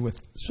sanctity with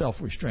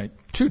self-restraint.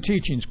 Two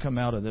teachings come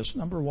out of this.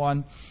 Number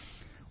one,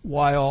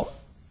 while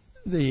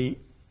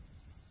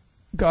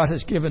God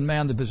has given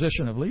man the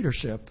position of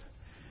leadership,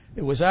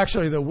 it was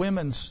actually the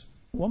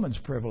woman's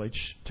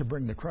privilege to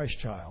bring the Christ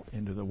child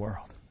into the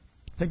world.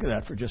 Think of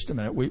that for just a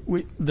minute.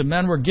 The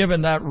men were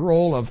given that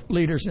role of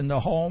leaders in the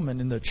home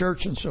and in the church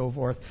and so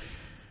forth.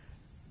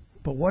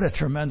 But what a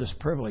tremendous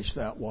privilege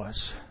that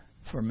was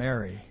for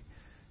Mary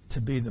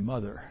to be the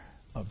mother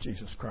of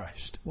Jesus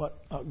Christ.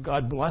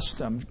 God blessed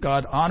them.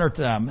 God honored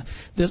them.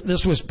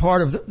 This was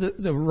part of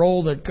the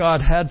role that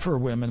God had for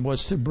women,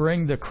 was to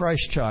bring the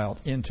Christ child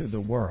into the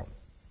world.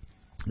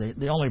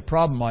 The only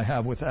problem I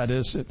have with that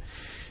is that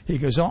he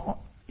goes on.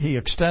 He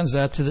extends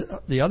that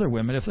to the other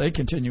women if they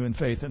continue in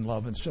faith and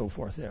love and so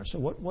forth there. So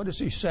what is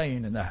he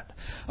saying in that?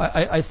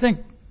 I think,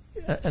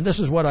 and this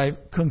is what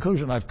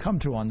conclusion I've come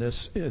to on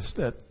this, is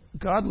that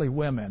godly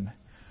women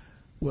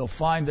will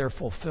find their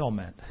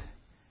fulfillment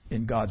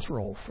in God's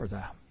role for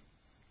them.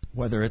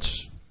 Whether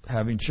it's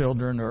having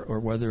children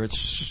or whether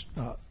it's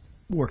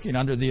working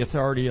under the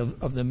authority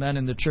of the men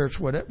in the church,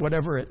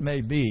 whatever it may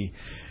be.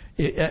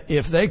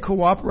 If they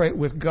cooperate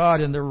with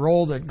God in the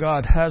role that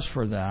God has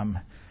for them,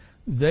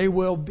 they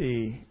will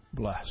be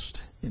blessed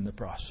in the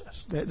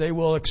process. They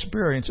will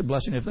experience a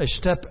blessing. If they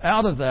step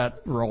out of that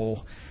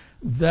role,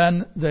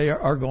 then they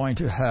are going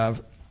to have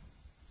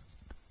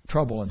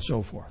trouble and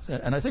so forth.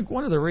 And I think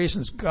one of the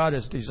reasons God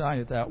has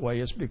designed it that way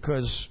is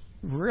because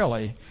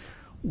really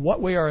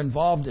what we are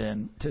involved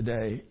in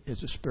today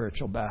is a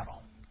spiritual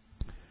battle.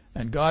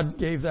 And God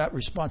gave that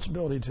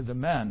responsibility to the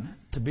men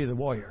to be the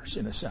warriors,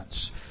 in a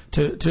sense,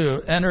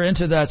 to enter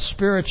into that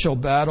spiritual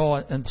battle.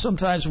 And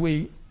sometimes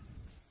we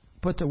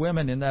put the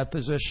women in that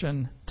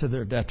position to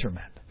their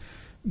detriment.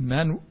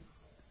 Men,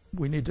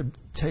 we need to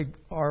take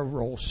our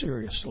role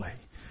seriously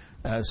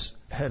as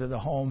head of the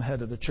home,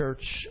 head of the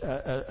church,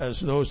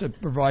 as those that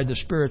provide the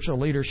spiritual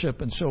leadership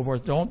and so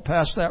forth. Don't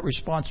pass that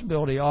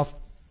responsibility off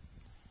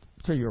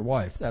to your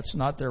wife. That's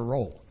not their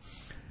role.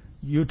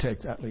 You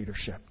take that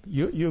leadership.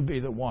 You be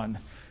the one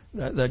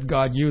that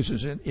God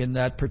uses in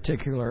that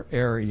particular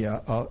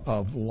area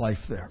of life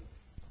there.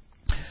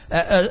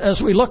 As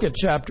we look at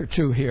chapter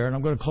 2 here, and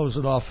I'm going to close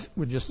it off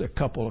with just a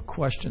couple of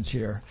questions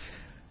here.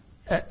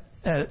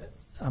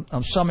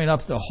 I'm summing up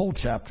the whole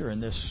chapter in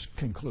this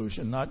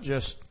conclusion, not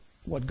just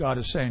what God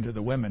is saying to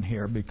the women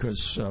here,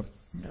 because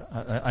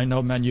I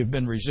know, men, you've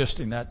been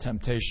resisting that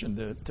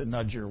temptation to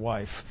nudge your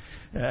wife,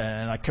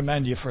 and I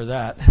commend you for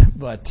that.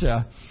 But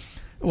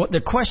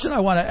the question I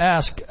want to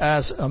ask,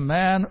 as a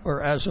man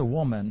or as a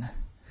woman,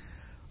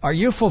 are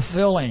you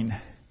fulfilling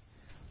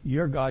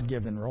your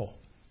God-given role?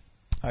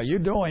 Are you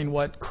doing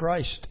what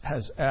Christ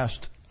has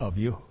asked of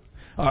you?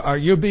 Are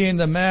you being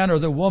the man or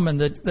the woman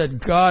that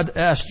God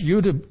asked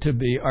you to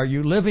be? Are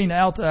you living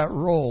out that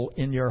role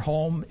in your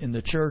home, in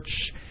the church,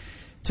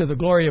 to the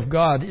glory of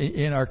God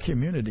in our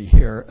community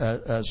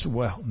here as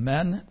well?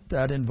 Men,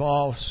 that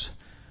involves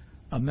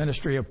a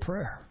ministry of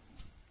prayer.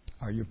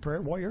 Are you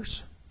prayer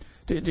warriors?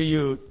 Do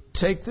you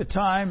take the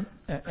time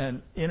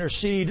and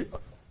intercede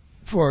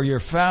for your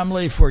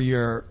family, for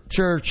your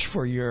church,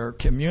 for your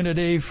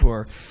community,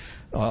 for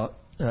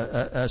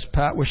as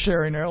Pat was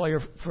sharing earlier,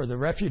 for the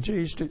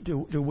refugees?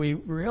 Do we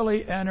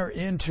really enter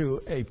into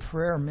a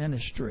prayer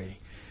ministry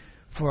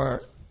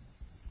for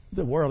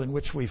the world in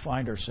which we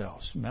find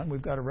ourselves? Men,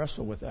 we've got to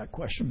wrestle with that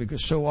question,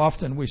 because so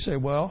often we say,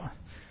 well,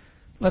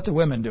 let the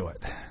women do it.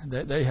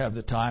 They have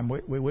the time.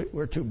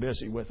 We're too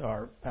busy with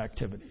our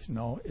activities.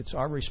 No, it's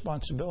our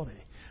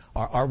responsibility.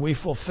 Are we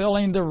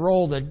fulfilling the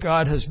role that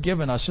God has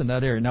given us in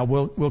that area? Now,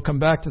 we'll come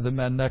back to the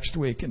men next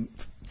week and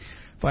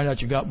find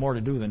out you got more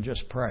to do than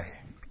just pray.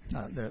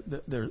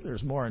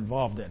 There's more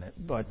involved in it.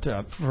 But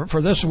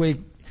for this week,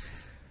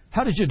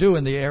 how did you do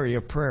in the area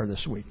of prayer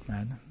this week,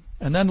 man?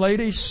 And then,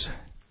 ladies,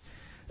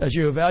 as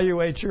you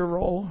evaluate your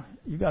role,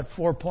 you got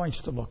 4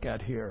 points to look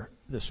at here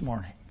this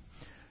morning.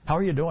 How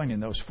are you doing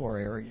in those 4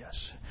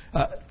 areas?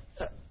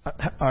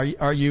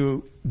 Are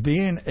you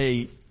being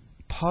a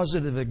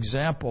positive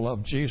example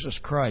of Jesus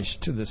Christ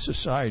to the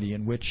society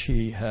in which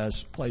He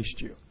has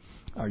placed you?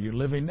 Are you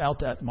living out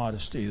that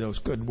modesty, those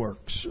good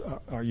works?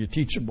 Are you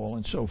teachable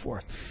and so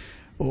forth?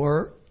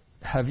 Or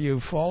have you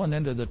fallen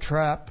into the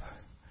trap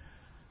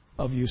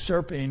of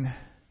usurping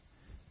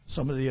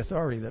some of the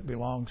authority that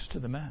belongs to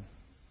the men?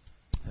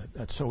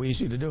 That's so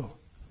easy to do.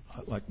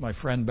 Like my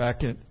friend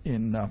back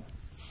in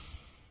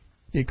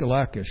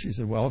Ekalaka, she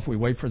said, well, if we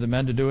wait for the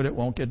men to do it, it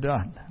won't get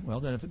done. Well,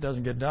 then if it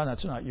doesn't get done,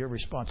 that's not your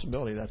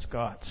responsibility, that's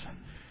God's.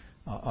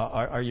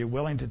 Are you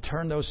willing to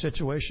turn those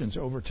situations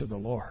over to the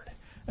Lord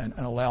and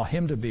allow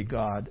Him to be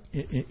God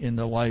in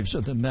the lives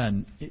of the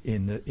men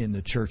in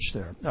the church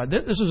there?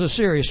 This is a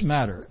serious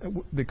matter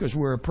because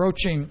we're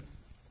approaching,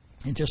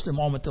 in just a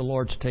moment, the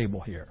Lord's table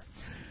here.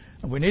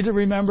 And we need to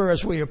remember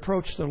as we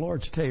approach the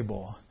Lord's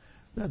table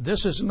that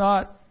this is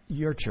not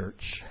your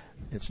church.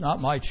 It's not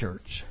my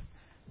church.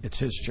 It's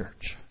His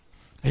church.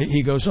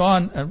 He goes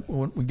on, and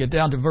when we get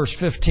down to verse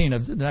 15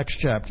 of the next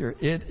chapter,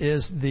 it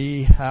is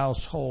the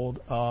household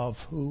of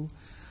who?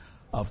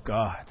 Of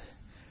God.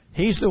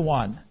 He's the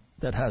one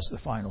that has the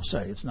final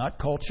say. It's not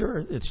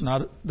culture. It's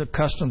not the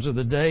customs of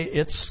the day.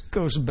 It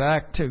goes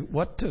back to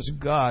what does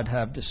God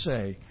have to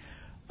say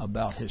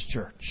about His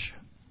church.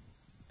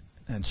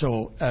 And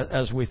so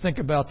as we think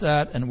about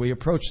that and we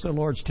approach the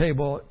Lord's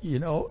table,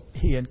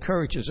 He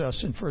encourages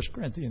us in 1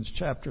 Corinthians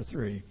chapter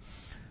 3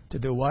 to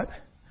do what?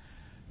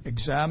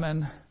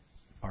 Examine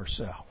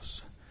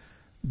ourselves.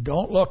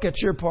 Don't look at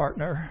your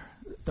partner.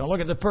 Don't look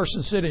at the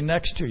person sitting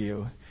next to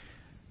you.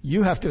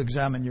 You have to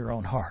examine your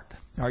own heart.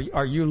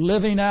 Are you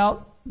living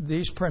out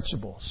these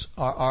principles?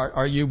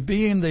 Are you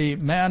being the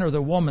man or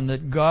the woman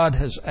that God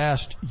has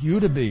asked you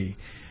to be?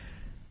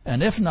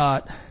 And if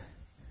not,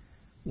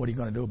 what are you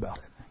going to do about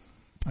it?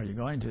 Are you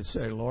going to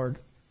say, Lord,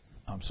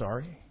 I'm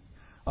sorry.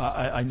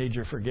 I need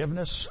your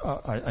forgiveness.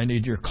 I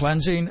need your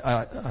cleansing.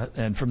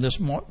 And from this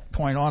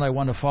point on, I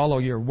want to follow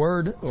your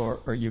word.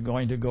 Or are you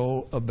going to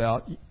go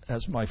about,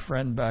 as my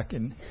friend back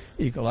in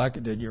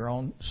Ekalaka did, your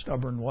own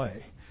stubborn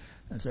way?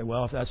 And say,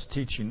 well, if that's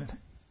teaching,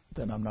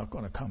 then I'm not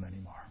going to come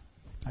anymore.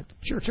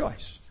 It's your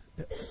choice.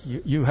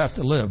 You have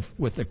to live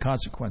with the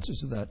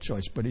consequences of that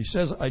choice. But he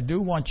says, I do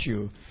want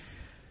you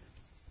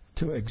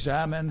to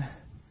examine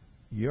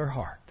your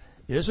heart.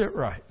 Is it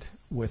right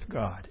with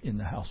God in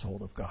the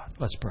household of God?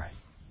 Let's pray.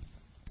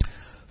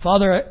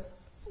 Father,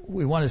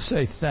 we want to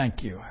say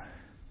thank you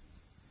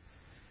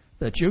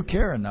that you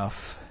care enough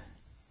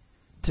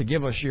to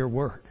give us your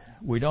word.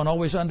 We don't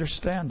always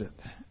understand it.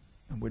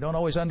 And we don't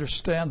always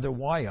understand the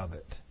why of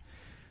it.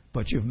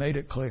 But you've made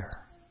it clear.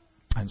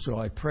 And so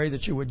I pray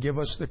that you would give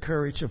us the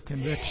courage of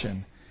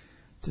conviction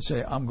to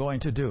say, I'm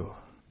going to do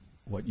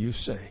what you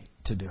say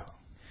to do.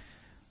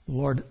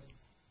 Lord,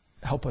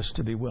 help us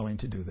to be willing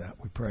to do that.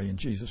 We pray in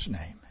Jesus'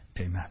 name.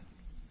 Amen.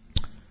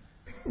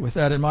 With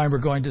that in mind, we're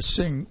going to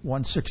sing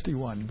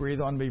 161,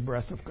 Breathe on Me,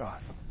 Breath of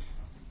God.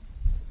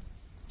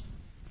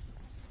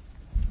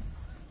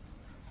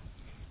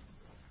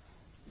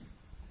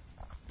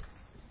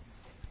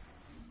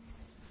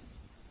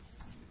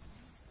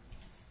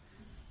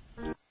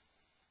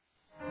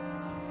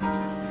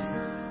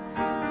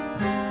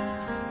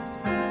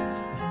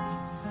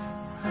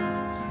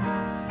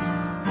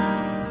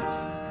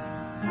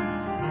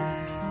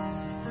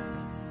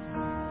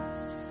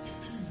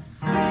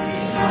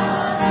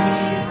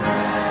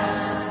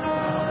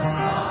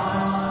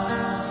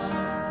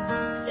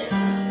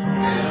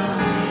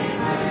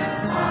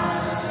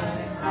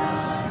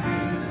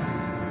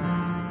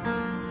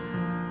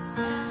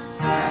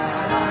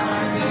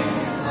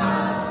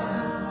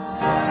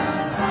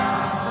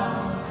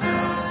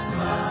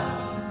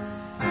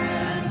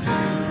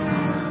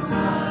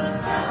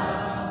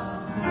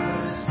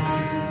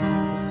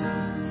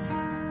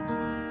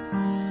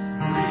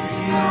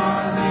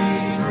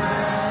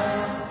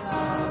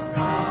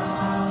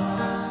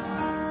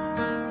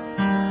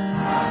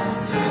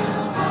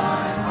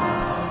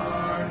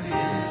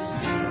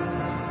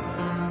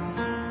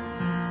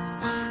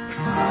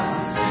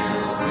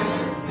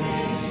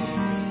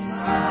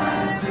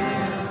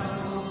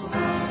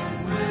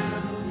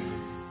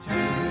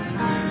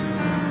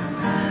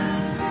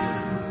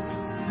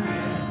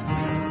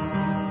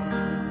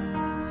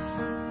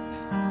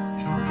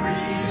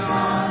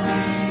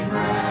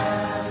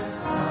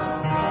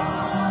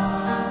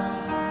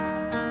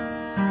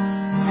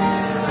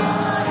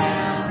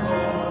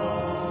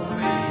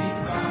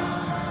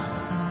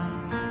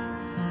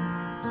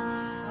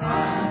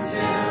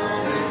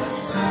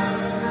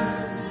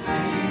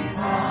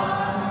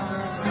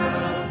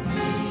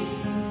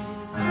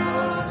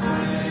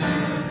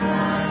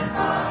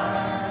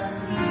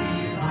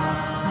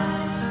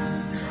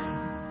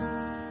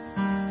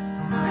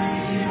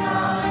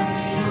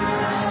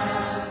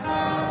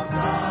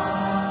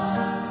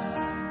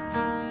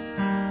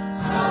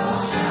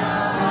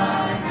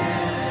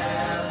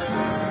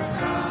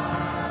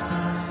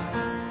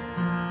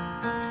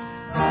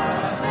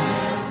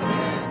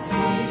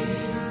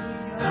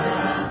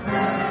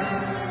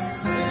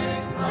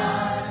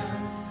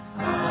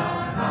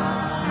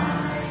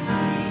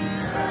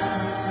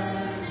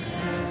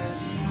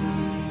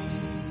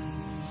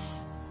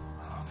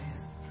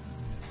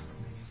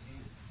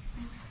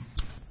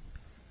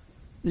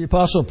 The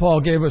Apostle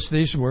Paul gave us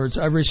these words,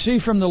 I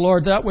received from the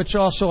Lord that which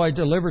also I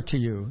delivered to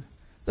you,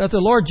 that the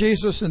Lord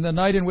Jesus, in the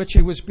night in which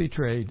he was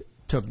betrayed,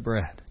 took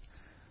bread.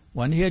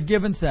 When he had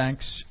given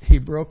thanks, he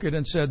broke it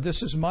and said,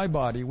 "This is my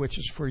body, which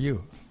is for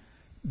you.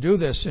 Do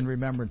this in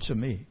remembrance of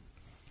me."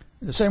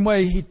 In the same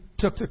way, he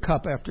took the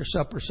cup after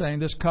supper, saying,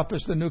 "This cup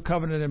is the new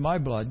covenant in my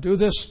blood. Do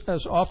this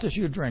as oft as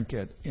you drink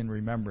it in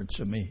remembrance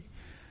of me.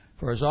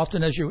 For as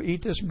often as you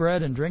eat this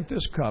bread and drink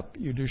this cup,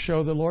 you do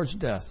show the Lord's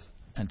death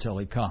until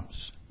he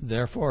comes.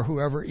 Therefore,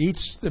 whoever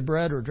eats the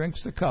bread or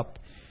drinks the cup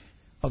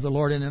of the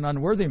Lord in an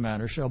unworthy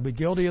manner shall be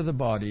guilty of the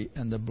body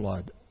and the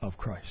blood of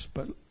Christ.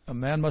 But a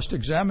man must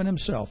examine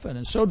himself, and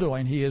in so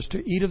doing he is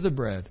to eat of the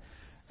bread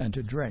and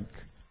to drink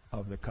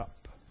of the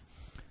cup."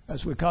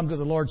 As we come to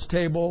the Lord's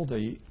table,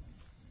 the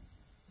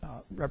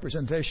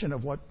representation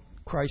of what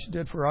Christ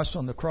did for us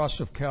on the cross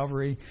of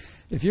Calvary.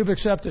 If you've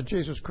accepted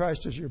Jesus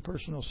Christ as your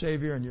personal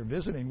Savior and you're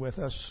visiting with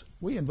us,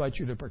 we invite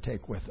you to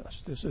partake with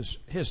us. This is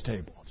his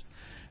table.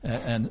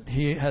 And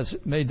he has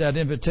made that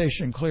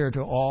invitation clear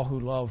to all who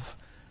love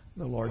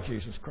the Lord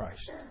Jesus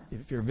Christ.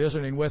 If you're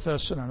visiting with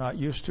us and are not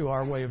used to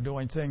our way of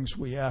doing things,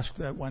 we ask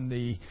that when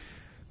the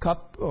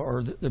cup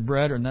or the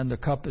bread and then the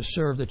cup is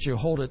served, that you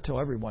hold it till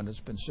everyone has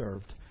been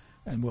served,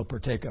 and we'll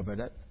partake of it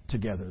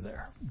together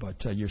there.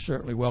 But you're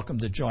certainly welcome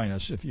to join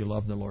us if you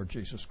love the Lord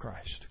Jesus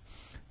Christ.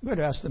 I'm going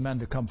to ask the men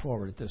to come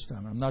forward at this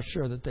time. I'm not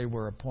sure that they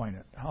were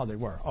appointed. How they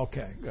were.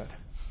 Okay, good.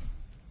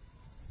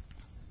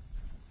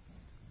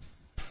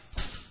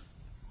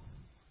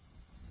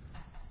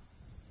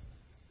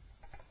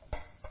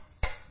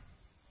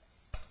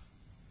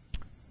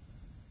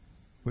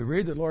 We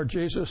read that Lord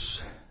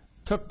Jesus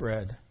took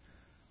bread,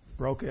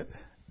 broke it,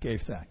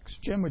 gave thanks.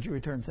 Jim, would you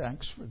return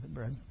thanks for the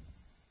bread?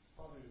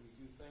 Father, we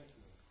do thank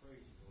you and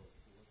praise you, Lord,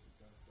 for what you've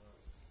done for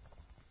us.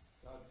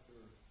 God,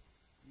 for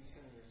you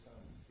sending your son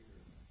here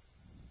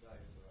to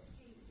die for us.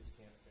 We just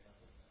can't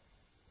fathom that.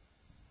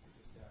 We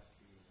just ask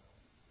you,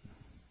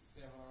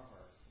 examine our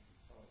hearts and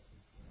tell us if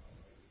we're not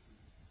right with you.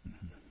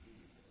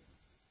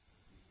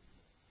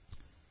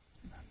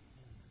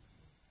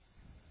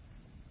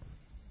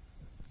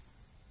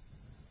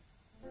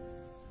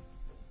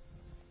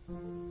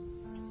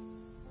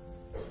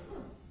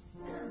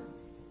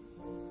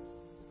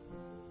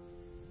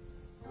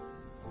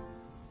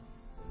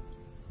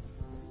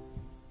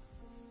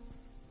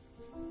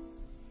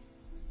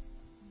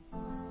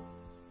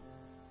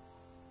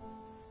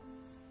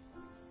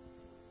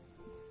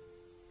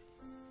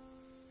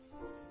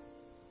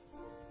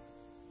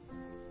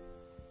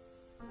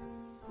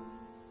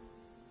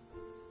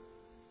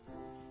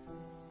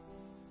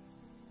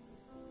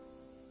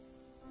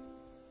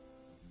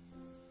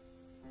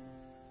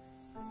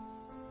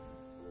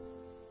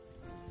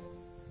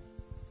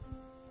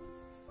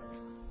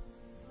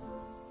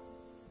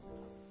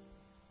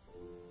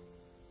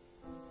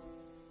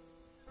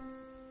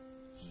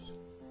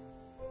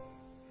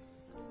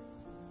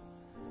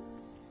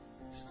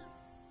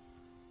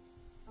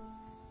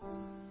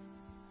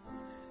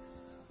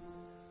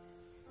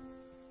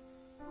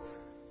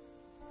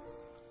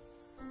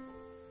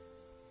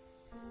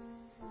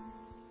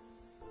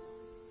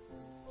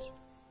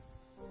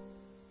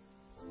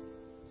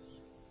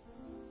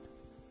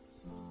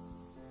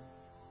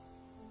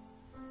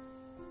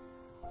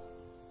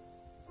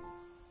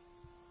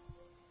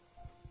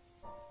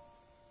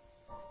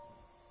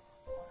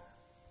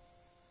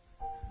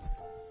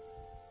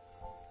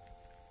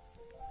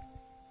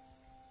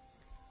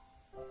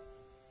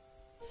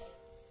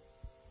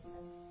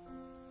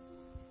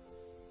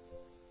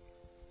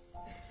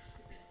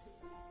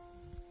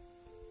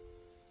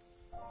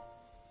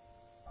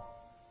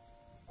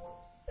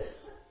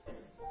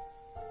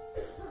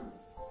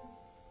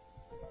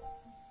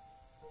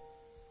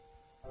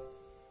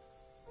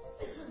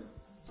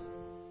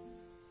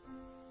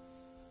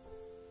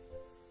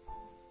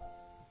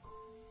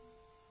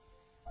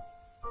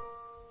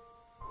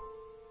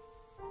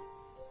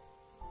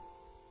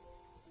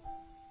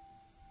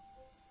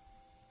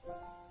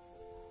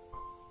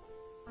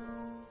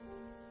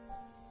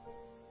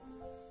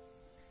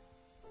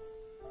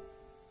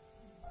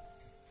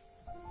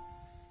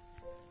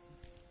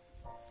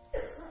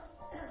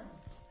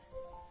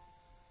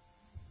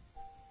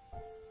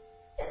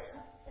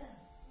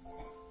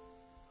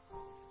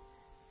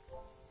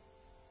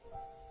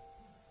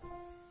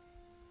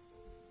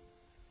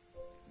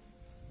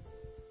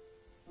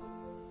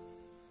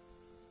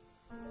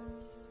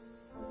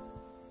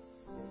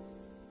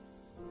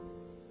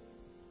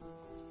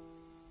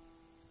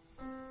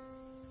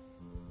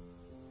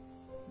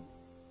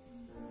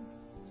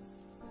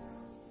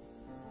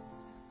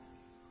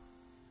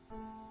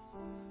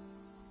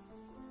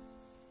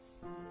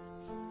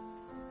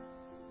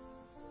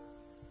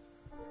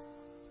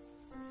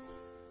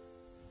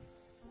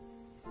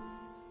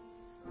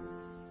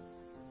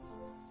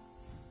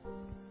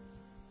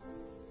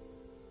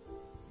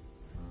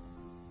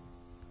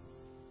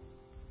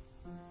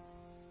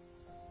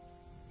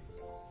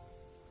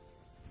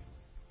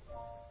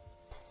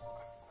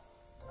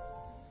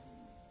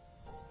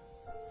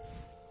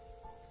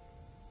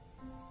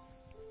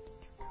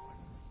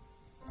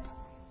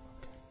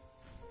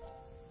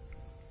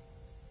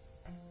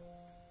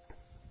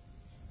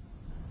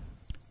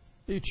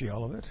 Eat ye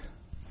all of it.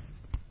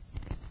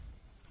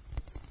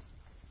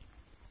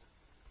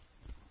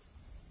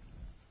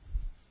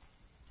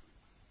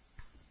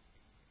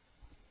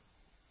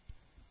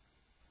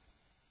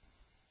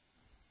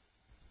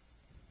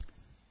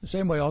 The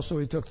same way also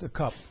he took the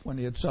cup when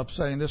he had supped,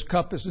 saying, "This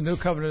cup is the new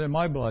covenant in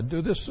my blood.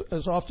 Do this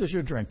as oft as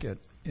you drink it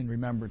in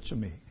remembrance of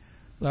me."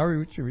 Larry,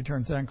 would you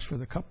return thanks for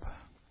the cup?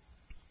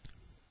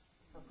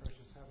 Our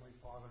precious Heavenly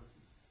Father,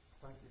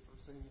 thank you for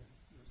seeing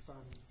your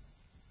Son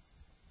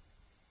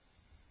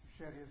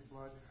shed his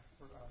blood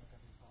for us,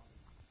 Heavenly Father.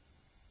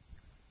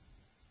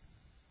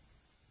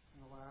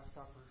 In the Last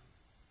Supper,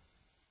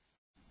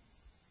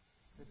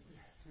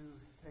 to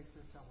take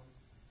this element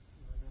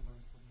in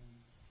remembrance of me.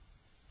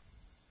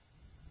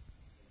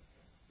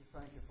 We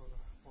thank you for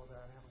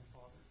that, Heavenly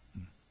Father.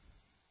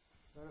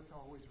 Let us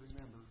always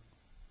remember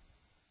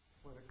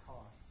what it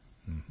costs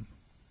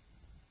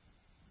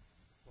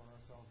for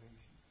our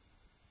salvation.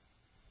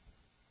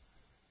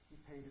 He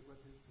paid it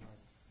with his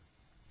blood.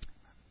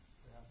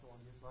 We ask all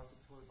you bless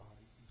it to our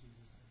bodies in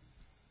Jesus' name.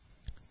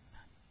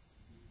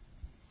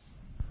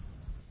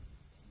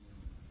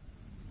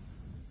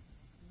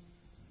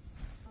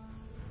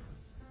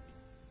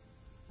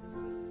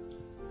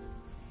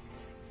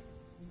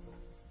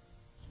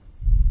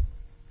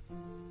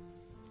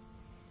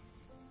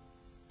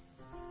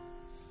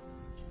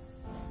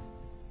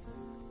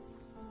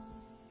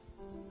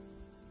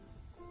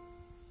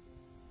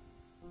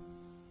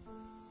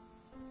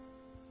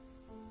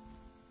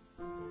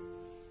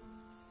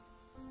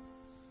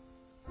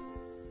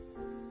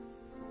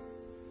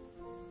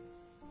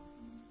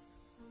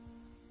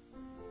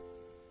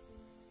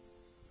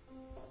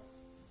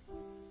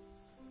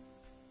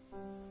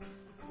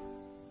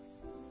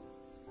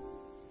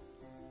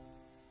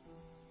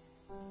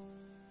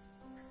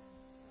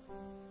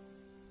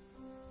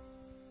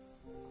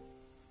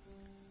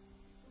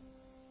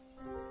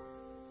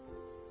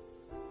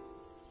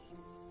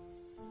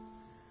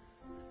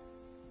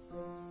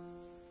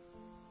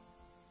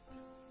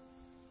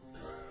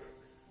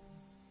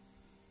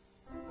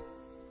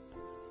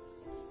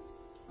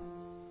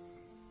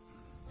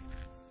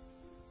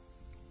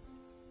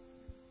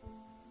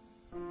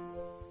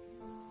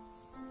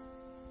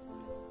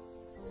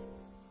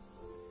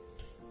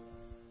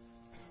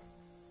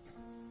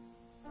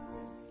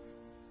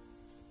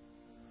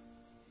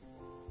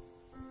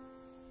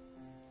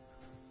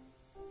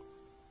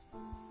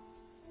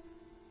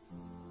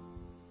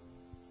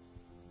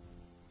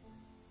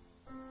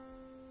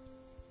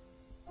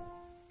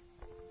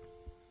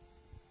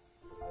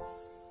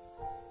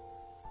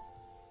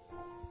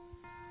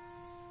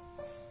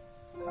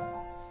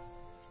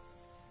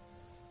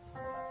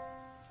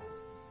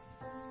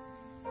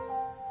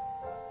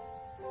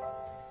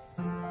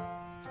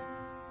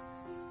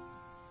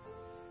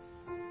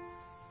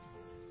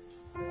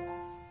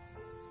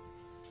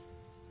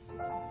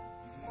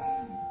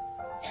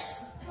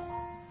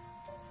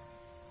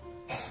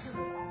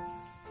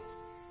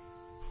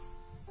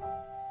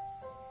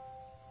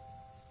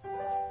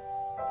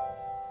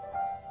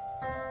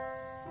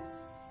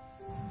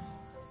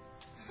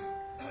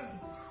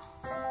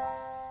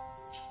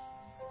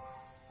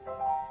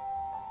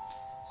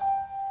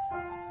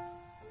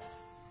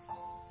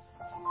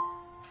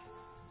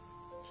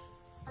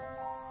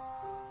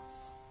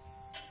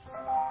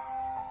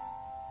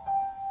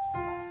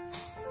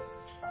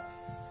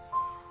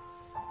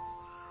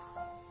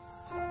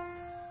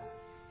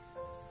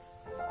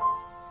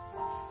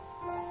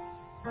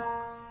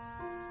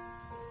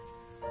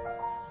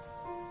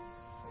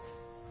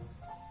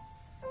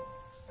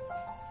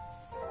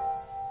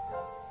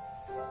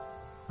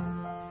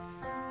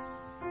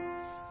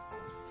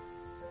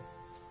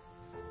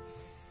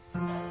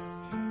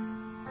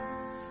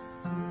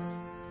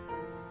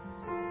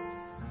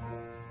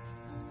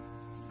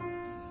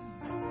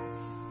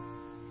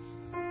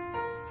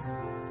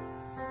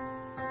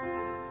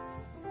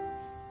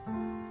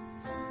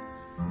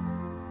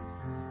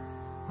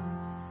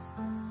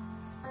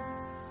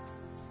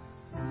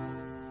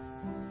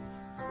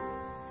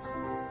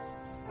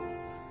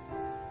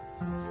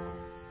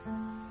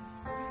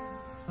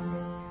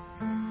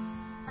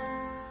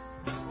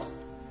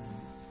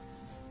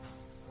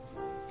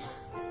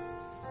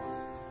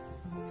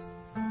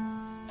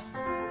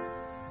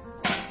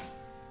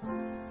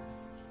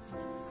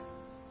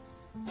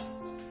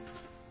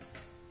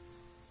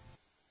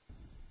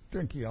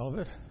 Drink ye all of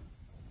it.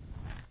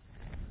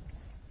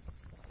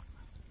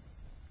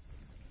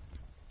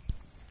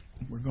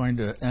 We're going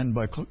to end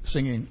by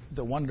singing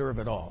The Wonder of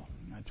It All.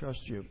 I trust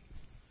you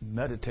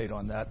meditate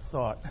on that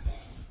thought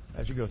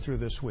as you go through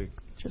this week.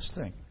 Just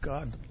think,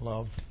 God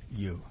loved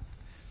you.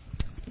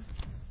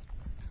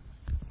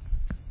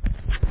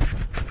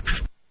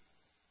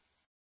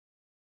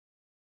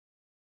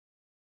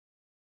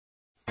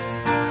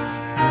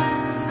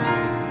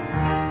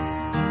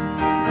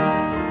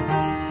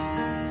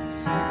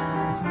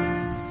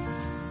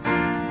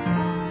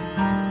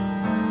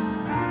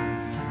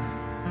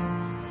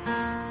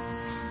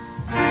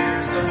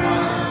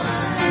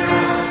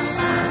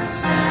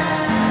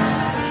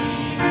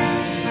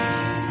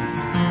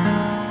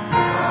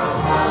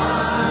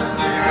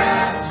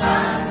 Wondrous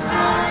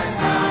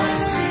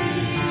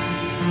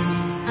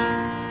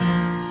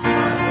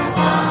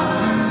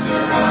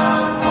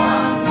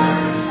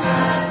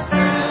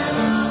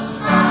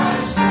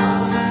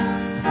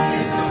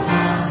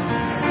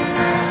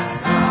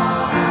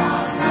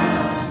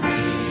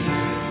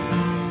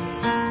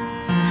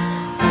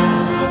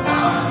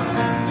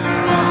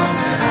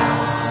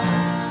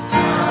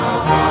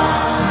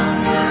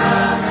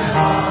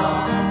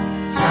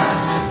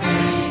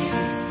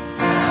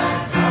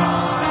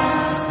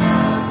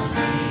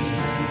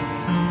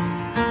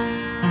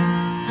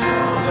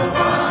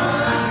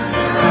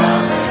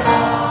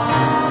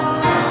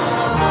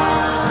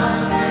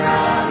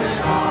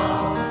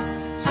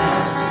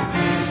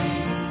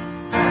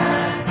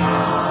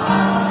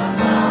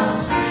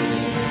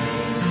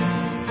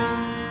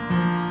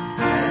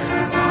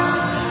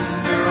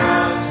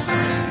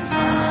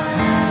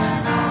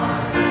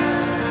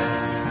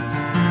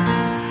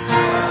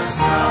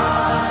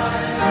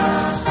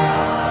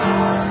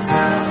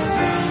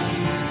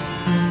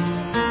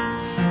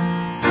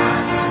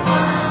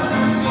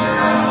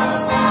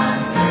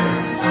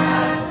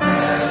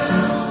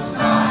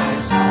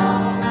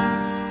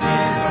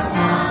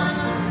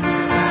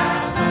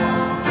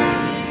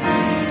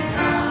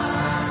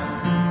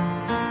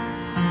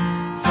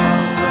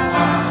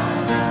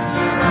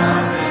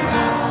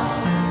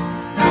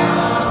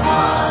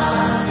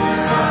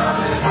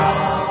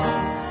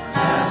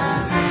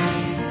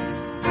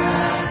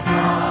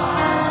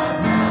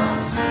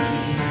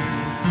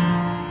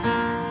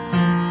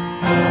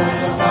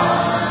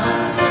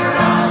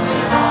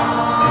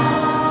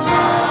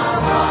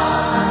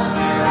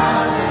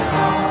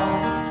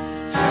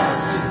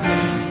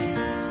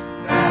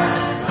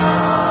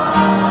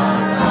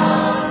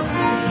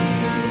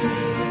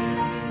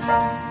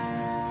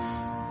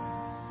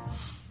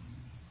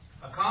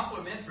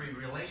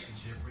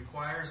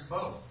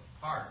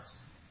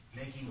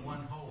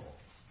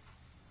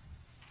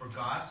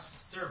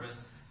service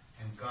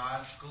and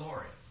God's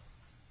glory,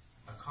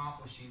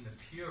 accomplishing the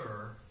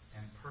pure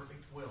and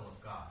perfect will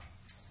of God.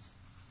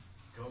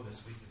 Go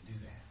this week and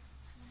do that.